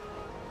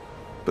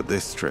 But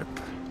this trip,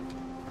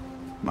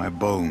 my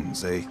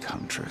bones ache,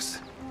 Huntress.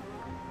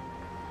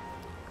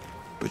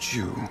 But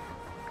you,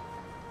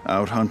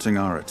 out hunting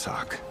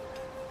Aratak,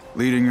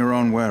 leading your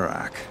own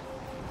Werak.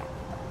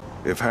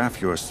 If half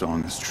your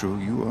song is true,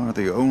 you are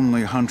the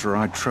only hunter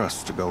I'd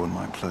trust to go in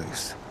my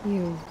place.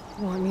 You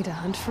want me to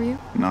hunt for you?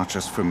 Not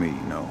just for me,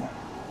 no.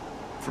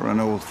 For an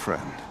old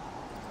friend.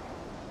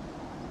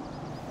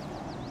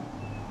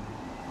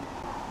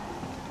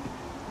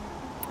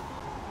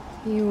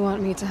 You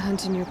want me to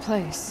hunt in your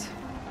place?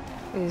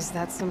 Is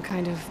that some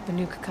kind of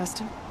Banuk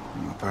custom?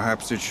 Well,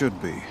 perhaps it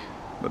should be,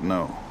 but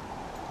no.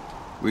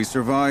 We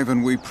survive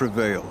and we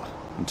prevail,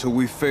 until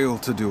we fail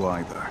to do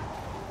either.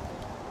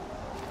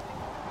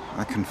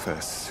 I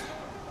confess,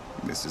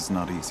 this is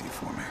not easy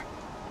for me.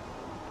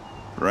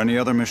 For any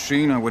other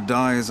machine, I would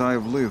die as I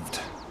have lived.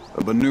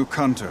 A Banuk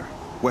hunter,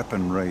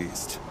 weapon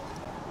raised.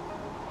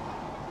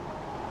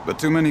 But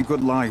too many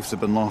good lives have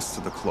been lost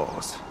to the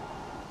Claws.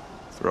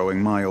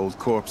 Throwing my old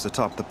corpse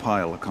atop the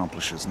pile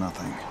accomplishes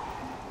nothing.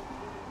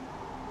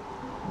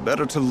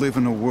 Better to live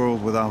in a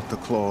world without the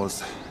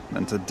Claws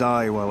than to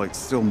die while it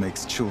still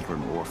makes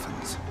children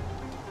orphans.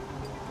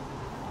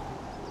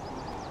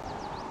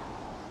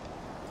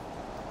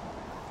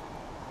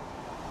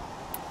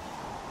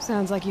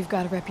 Sounds like you've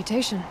got a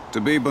reputation. To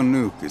be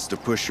Banuk is to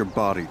push your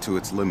body to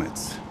its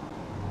limits.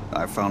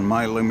 I found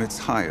my limits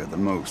higher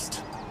than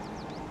most.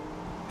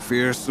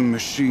 Fearsome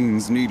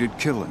machines needed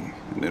killing,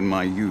 and in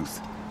my youth,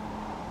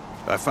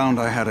 I found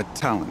I had a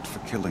talent for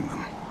killing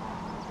them.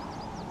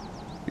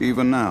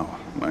 Even now,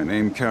 my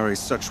name carries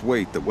such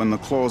weight that when the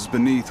Claws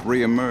Beneath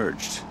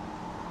re-emerged,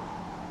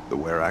 the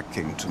Werak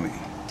came to me.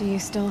 Do you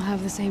still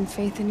have the same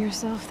faith in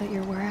yourself that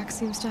your Werak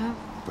seems to have?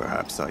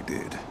 Perhaps I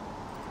did.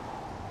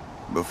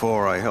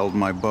 Before I held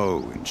my bow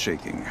in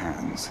shaking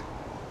hands.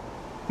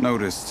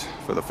 Noticed,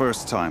 for the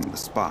first time, the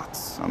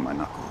spots on my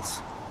knuckles.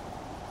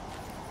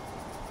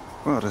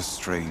 What a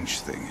strange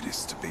thing it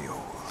is to be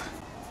old.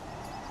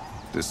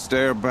 To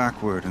stare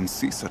backward and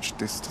see such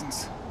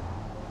distance.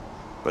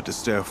 But to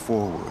stare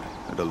forward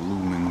at a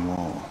looming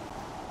wall.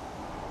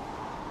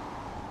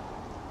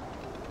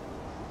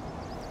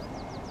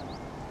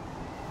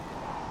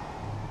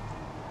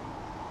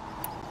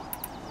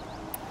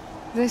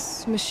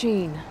 This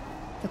machine,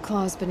 the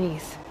Claws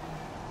Beneath.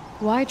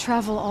 Why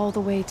travel all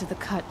the way to the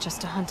Cut just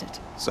to hunt it?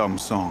 Some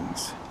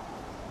songs.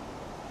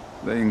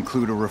 They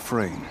include a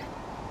refrain.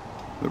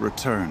 The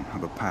return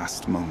of a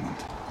past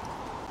moment.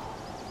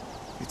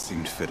 It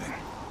seemed fitting.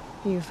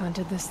 You've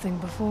hunted this thing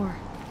before.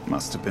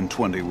 Must have been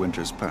 20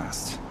 winters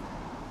past.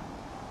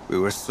 We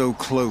were so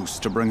close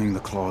to bringing the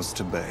claws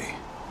to bay.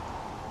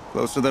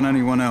 Closer than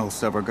anyone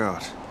else ever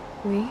got.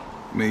 We?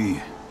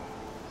 Me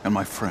and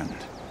my friend.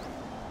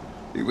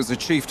 He was a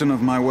chieftain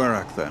of my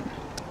Werak then,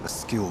 a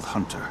skilled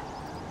hunter.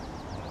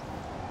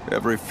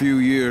 Every few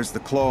years, the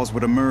claws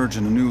would emerge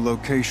in a new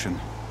location.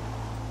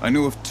 I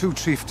knew of 2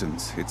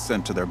 chieftains he'd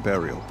sent to their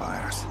burial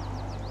pyres.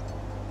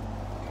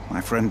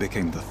 My friend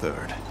became the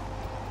 3rd.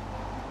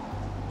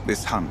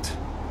 This hunt,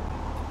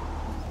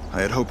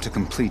 I had hoped to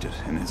complete it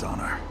in his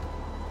honor.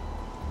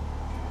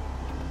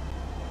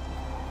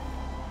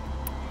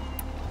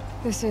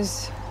 This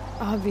is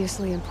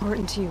obviously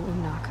important to you,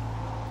 Umnak.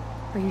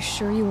 Are you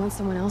sure you want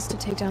someone else to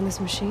take down this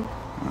machine?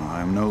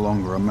 I am no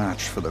longer a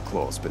match for the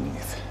claws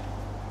beneath,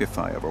 if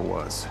I ever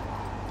was.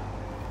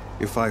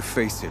 If I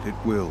face it, it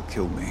will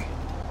kill me.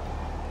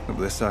 Of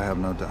this I have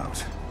no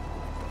doubt.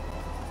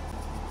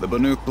 The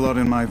Banuk blood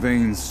in my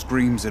veins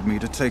screams at me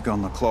to take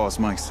on the claws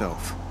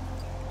myself.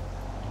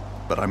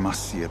 But I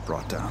must see it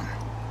brought down.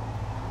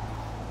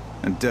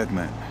 And dead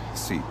men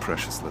see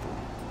precious little.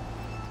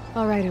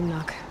 All right,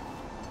 Umnak.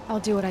 I'll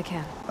do what I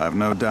can. I've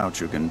no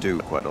doubt you can do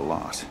quite a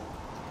lot.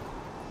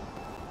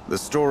 The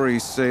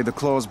stories say the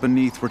claws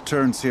beneath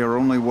returns here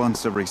only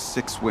once every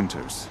 6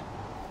 winters.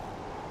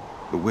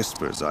 The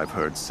whispers I've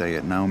heard say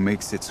it now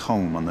makes its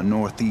home on the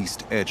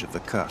northeast edge of the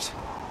cut.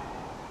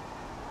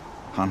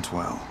 Hunt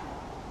well.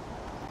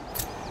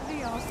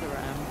 The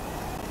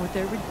Oseram, with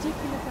their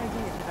ridiculous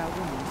ideas about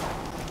women.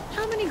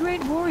 How many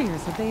great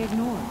warriors have they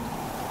ignored?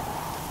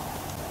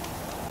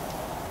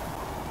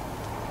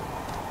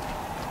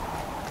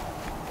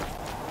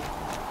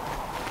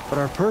 But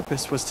our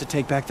purpose was to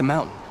take back the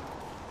mountain.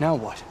 Now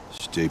what?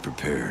 Stay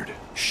prepared.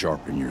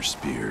 Sharpen your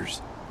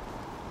spears.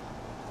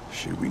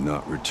 Should we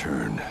not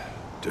return,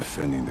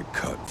 defending the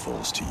cut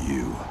falls to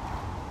you.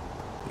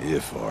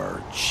 If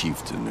our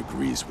chieftain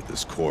agrees with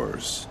this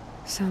course.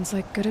 Sounds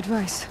like good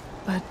advice,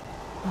 but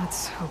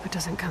let's hope it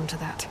doesn't come to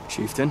that.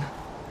 Chieftain?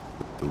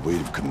 The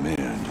weight of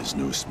command is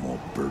no small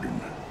burden.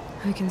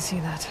 I can see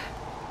that.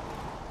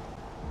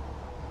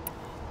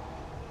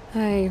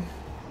 I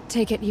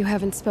take it you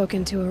haven't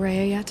spoken to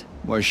Araya yet?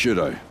 Why should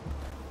I?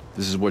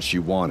 This is what she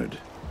wanted.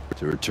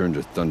 To return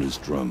to Thunder's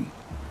Drum.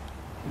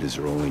 It is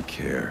her only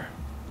care.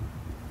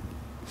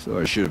 So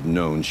I should have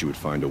known she would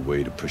find a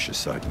way to push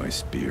aside my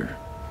spear.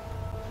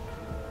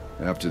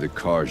 After the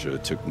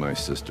Karja took my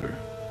sister,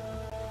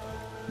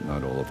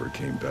 not all of her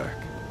came back.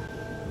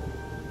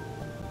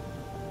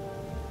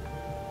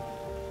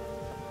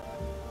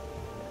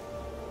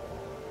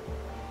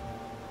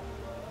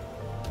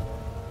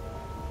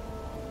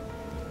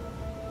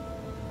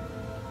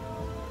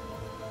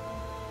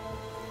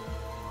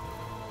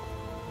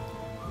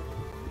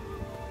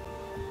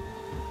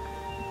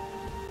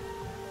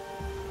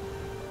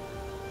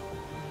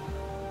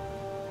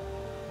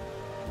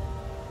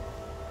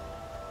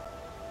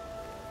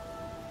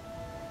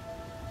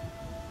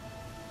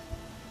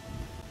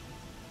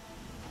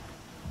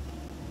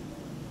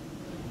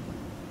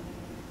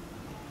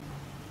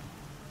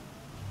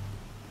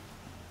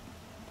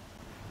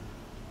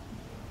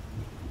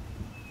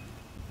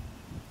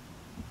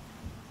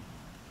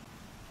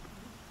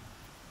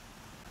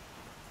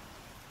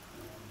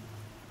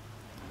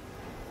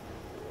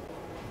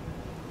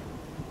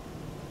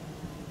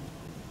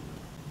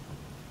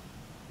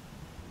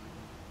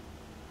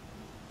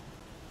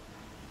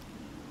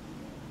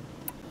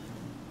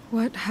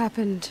 What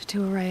happened to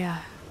Araya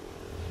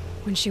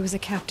when she was a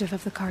captive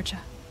of the Karja?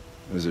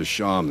 As a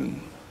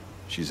shaman,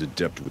 she's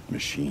adept with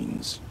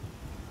machines.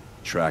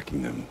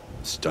 Tracking them,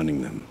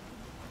 stunning them.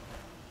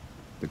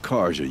 The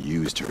Karja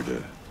used her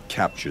to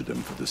capture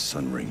them for the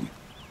Sun Ring,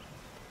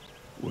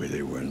 where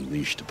they were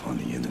unleashed upon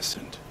the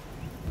innocent.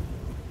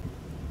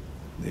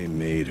 They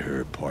made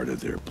her part of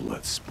their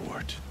blood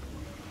sport.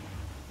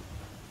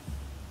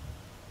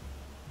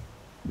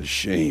 The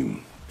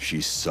shame she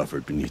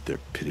suffered beneath their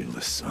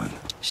pitiless sun.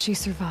 She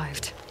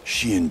survived.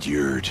 She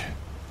endured.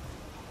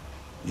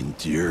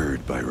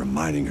 Endured by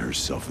reminding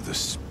herself of the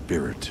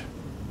spirit,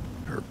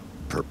 her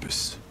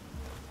purpose.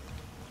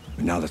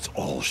 And now that's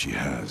all she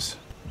has.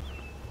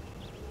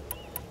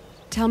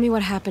 Tell me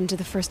what happened to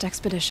the first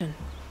expedition.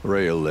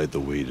 Rhea led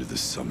the way to the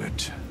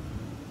summit,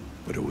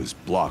 but it was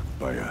blocked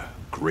by a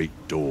great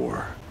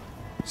door.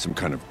 Some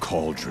kind of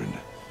cauldron,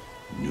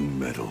 new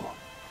metal.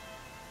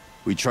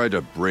 We tried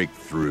to break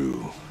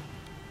through,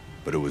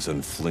 but it was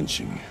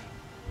unflinching.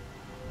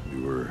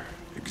 We were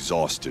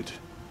exhausted.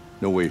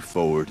 No way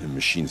forward and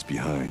machines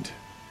behind.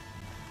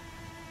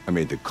 I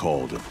made the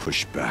call to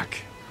push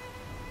back.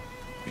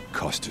 It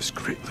cost us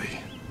greatly.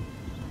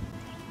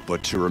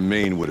 But to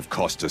remain would have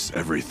cost us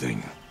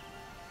everything.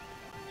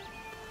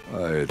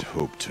 I had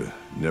hoped to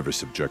never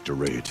subject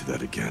Araya to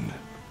that again.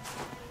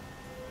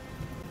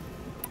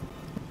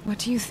 What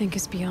do you think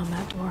is beyond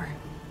that door?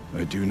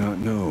 I do not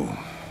know.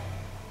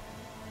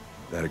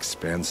 That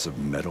expanse of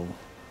metal,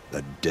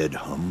 that dead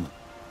hum.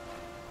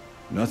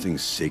 Nothing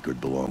sacred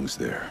belongs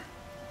there.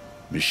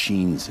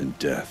 Machines and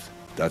death,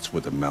 that's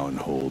what the mountain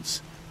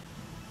holds.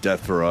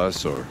 Death for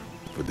us, or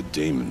For the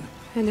daemon.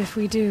 And if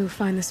we do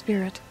find the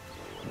spirit?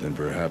 Then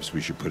perhaps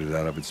we should put it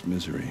out of its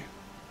misery.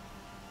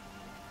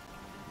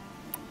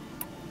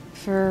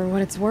 For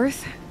what it's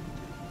worth,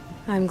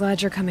 I'm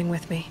glad you're coming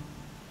with me.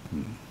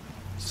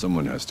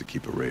 Someone has to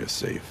keep Araya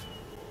safe.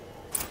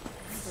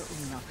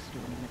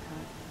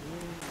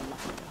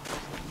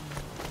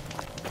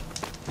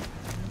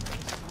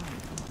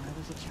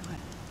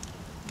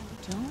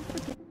 Don't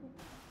forget.